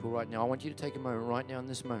to people right now. I want you to take a moment right now in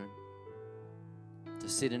this moment to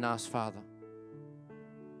sit and ask Father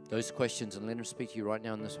those questions, and let him speak to you right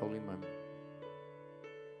now in this holy moment.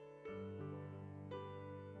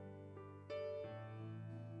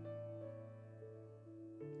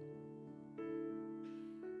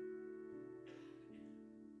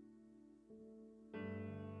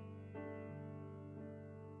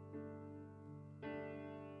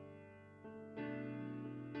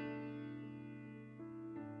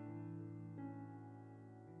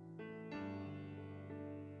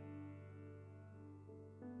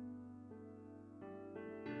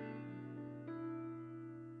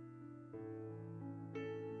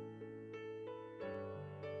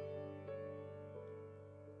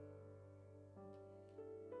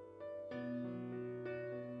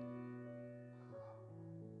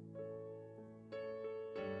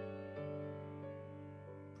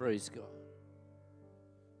 Praise God.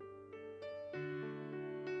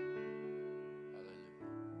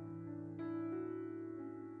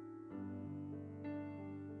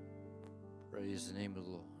 Praise the name of the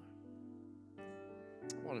Lord. I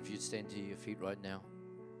wonder if you'd stand to your feet right now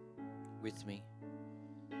with me.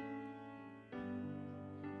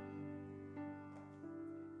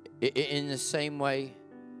 In the same way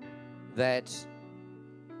that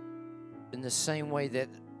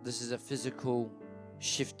this is a physical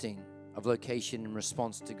shifting of location in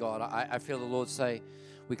response to God, I feel the Lord say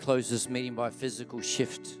we close this meeting by a physical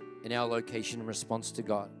shift in our location in response to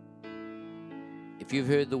God. If you've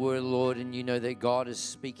heard the word of the Lord and you know that God is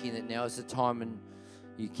speaking, that now is the time, and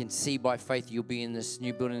you can see by faith you'll be in this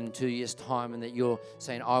new building in 2 years' time, and that you're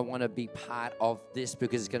saying, I want to be part of this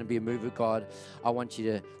because it's going to be a move of God. I want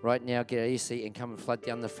you to right now get out of your seat and come and flood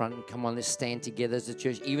down the front. And come on, let's stand together as a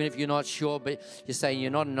church. Even if you're not sure, but you're saying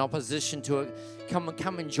you're not in opposition to it,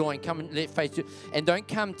 come and join. Come and let faith do. And don't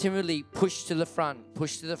come timidly. Push to the front.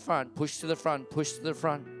 Push to the front. Push to the front. Push to the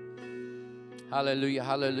front. Hallelujah,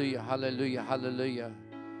 hallelujah, hallelujah, hallelujah.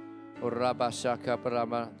 That's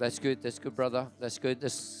good, brother. That's good. At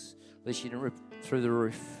least you didn't rip through the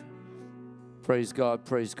roof. Praise God,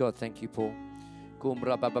 thank you, Paul.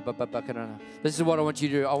 This is what I want you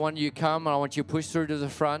to do. I want you to come and I want you to push through to the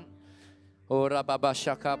front. And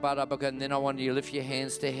then I want you to lift your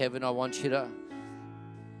hands to heaven. I want you to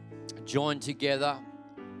join together.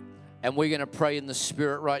 And we're going to pray in the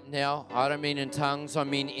Spirit right now. I don't mean in tongues, I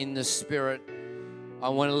mean in the Spirit. I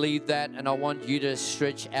want to leave that, and I want you to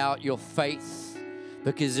stretch out your faith,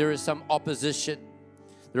 because there is some opposition.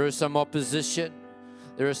 There is some opposition.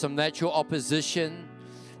 There is some natural opposition,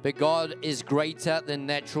 but God is greater than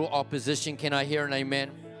natural opposition. Can I hear an amen?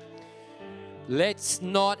 Let's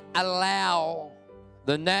not allow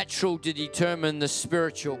the natural to determine the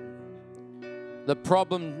spiritual, the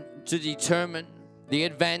problem to determine the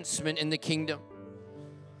advancement in the kingdom.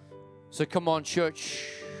 So come on, church.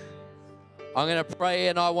 I'm going to pray,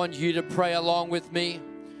 and I want you to pray along with me.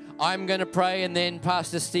 I'm going to pray, and then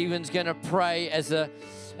Pastor Stephen's going to pray as a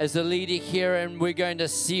leader here, and we're going to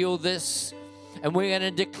seal this, and we're going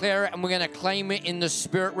to declare it, and we're going to claim it in the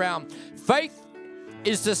spirit realm. Faith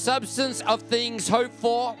is the substance of things hoped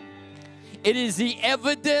for. It is the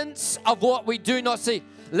evidence of what we do not see.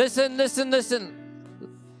 Listen.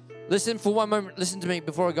 Listen for one moment. Listen to me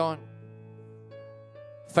before I go on.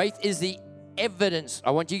 Faith is the evidence.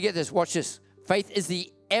 I want you to get this. Watch this. Faith is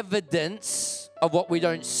the evidence of what we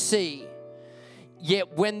don't see.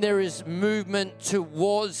 Yet when there is movement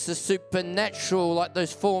towards the supernatural, like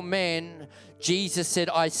those 4 men, Jesus said,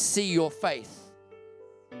 I see your faith.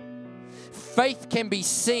 Faith can be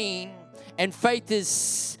seen, and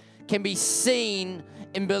faith can be seen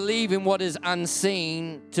in believing what is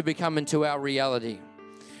unseen to become into our reality.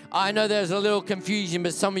 I know there's a little confusion,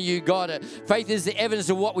 but some of you got it. Faith is the evidence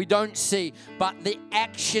of what we don't see, but the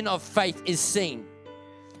action of faith is seen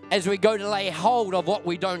as we go to lay hold of what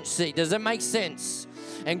we don't see. Does that make sense?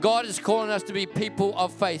 And God is calling us to be people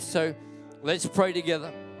of faith. So let's pray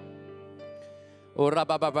together.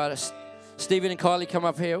 Stephen and Kylie, come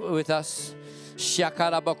up here with us.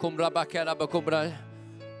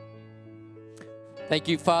 Thank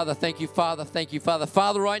you, Father. Thank you, Father. Thank you, Father.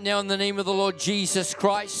 Father, right now in the name of the Lord Jesus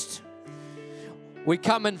Christ, we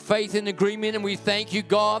come in faith and agreement, and we thank you,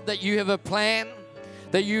 God, that you have a plan,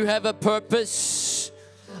 that you have a purpose.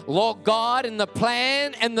 Lord God, and the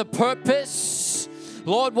plan and the purpose,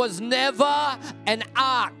 Lord, was never an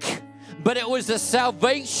ark, but it was the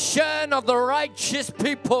salvation of the righteous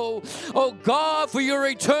people. Oh God, for your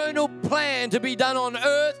eternal plan to be done on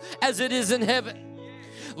earth as it is in heaven.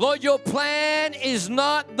 Lord, your plan is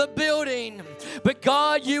not the building, but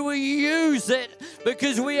God, you will use it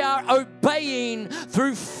because we are obeying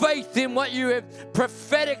through faith in what you have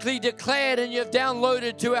prophetically declared and you've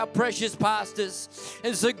downloaded to our precious pastors.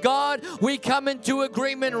 And so, God, we come into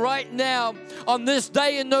agreement right now on this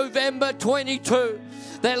day in November 22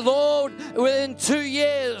 that, Lord, within 2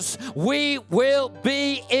 years, we will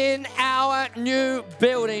be in our new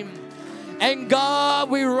building. And God,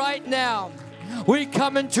 we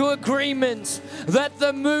come into agreement that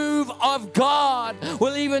the move of God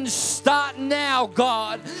will even start now,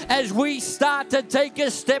 God, as we start to take a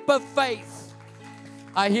step of faith.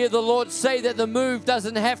 I hear the Lord say that the move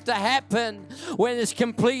doesn't have to happen when it's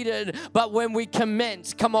completed, but when we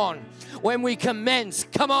commence. Come on. When we commence.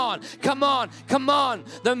 Come on. Come on. Come on.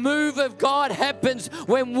 The move of God happens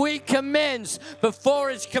when we commence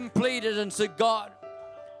before it's completed. And so, God,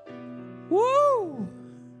 woo!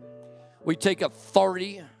 We take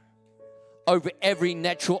authority over every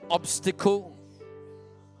natural obstacle.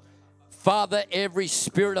 Father, every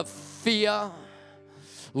spirit of fear,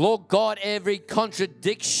 Lord God, every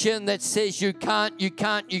contradiction that says you can't,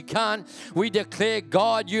 we declare,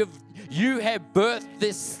 God, you have birthed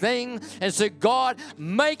this thing. And so, God,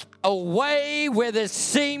 make a way where there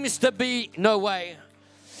seems to be no way.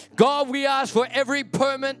 God, we ask for every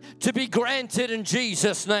permit to be granted in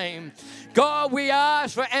Jesus' name. God, we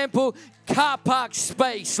ask for ample car park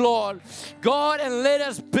space, Lord. God, and let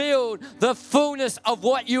us build the fullness of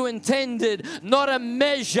what you intended, not a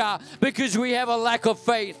measure, because we have a lack of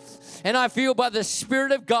faith. And I feel by the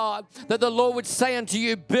Spirit of God that the Lord would say unto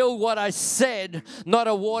you, build what I said, not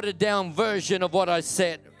a watered down version of what I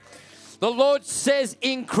said. The Lord says,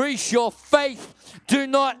 increase your faith, do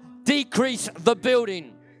not decrease the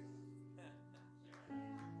building.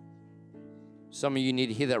 Some of you need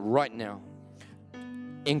to hear that right now.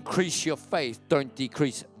 Increase your faith, don't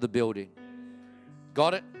decrease the building.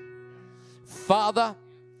 Got it? Father,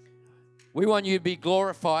 we want you to be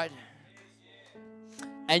glorified.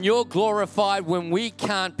 And you're glorified when we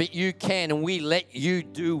can't, but you can, and we let you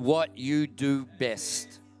do what you do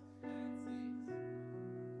best.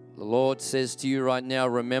 The Lord says to you right now,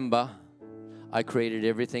 remember, I created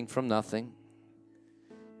everything from nothing.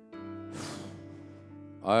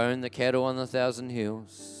 I own the cattle on 1,000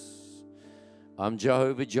 hills. I'm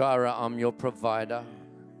Jehovah Jireh. I'm your provider.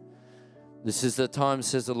 This is the time,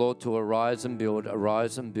 says the Lord, to arise and build,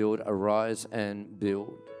 arise and build, arise and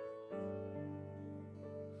build.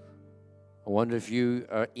 I wonder if you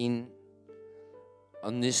are in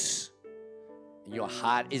on this, and your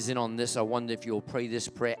heart isn't on this. I wonder if you'll pray this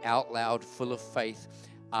prayer out loud, full of faith,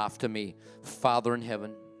 after me. Father in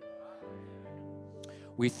heaven,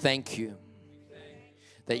 we thank you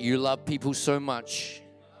that you love people so much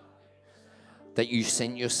that you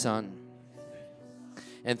sent your Son.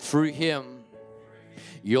 And through him,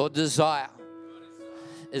 your desire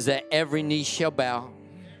is that every knee shall bow,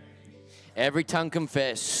 every tongue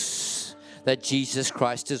confess that Jesus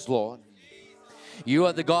Christ is Lord. You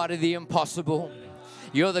are the God of the impossible.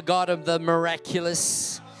 You're the God of the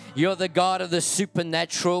miraculous. You're the God of the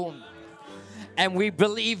supernatural. And we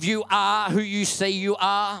believe you are who you say you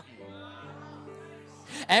are.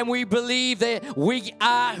 And we believe that we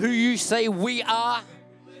are who you say we are.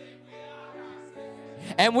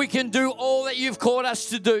 And we can do all that you've called us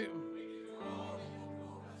to do.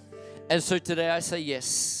 And so today I say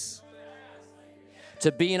yes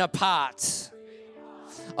to being a part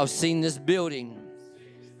of seeing this building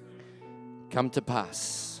come to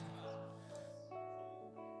pass.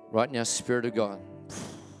 Right now, Spirit of God,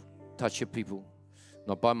 touch your people.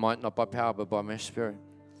 Not by might, not by power, but by my Spirit.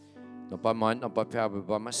 Not by might, not by power, but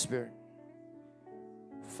by my Spirit.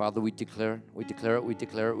 Father, we declare it, we declare it, we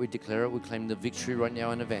declare it, we declare it. We claim the victory right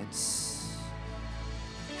now in advance.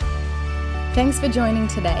 Thanks for joining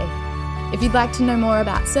today. If you'd like to know more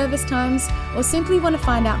about service times or simply want to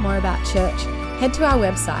find out more about church, head to our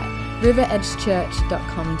website,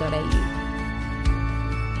 riveredgechurch.com.au.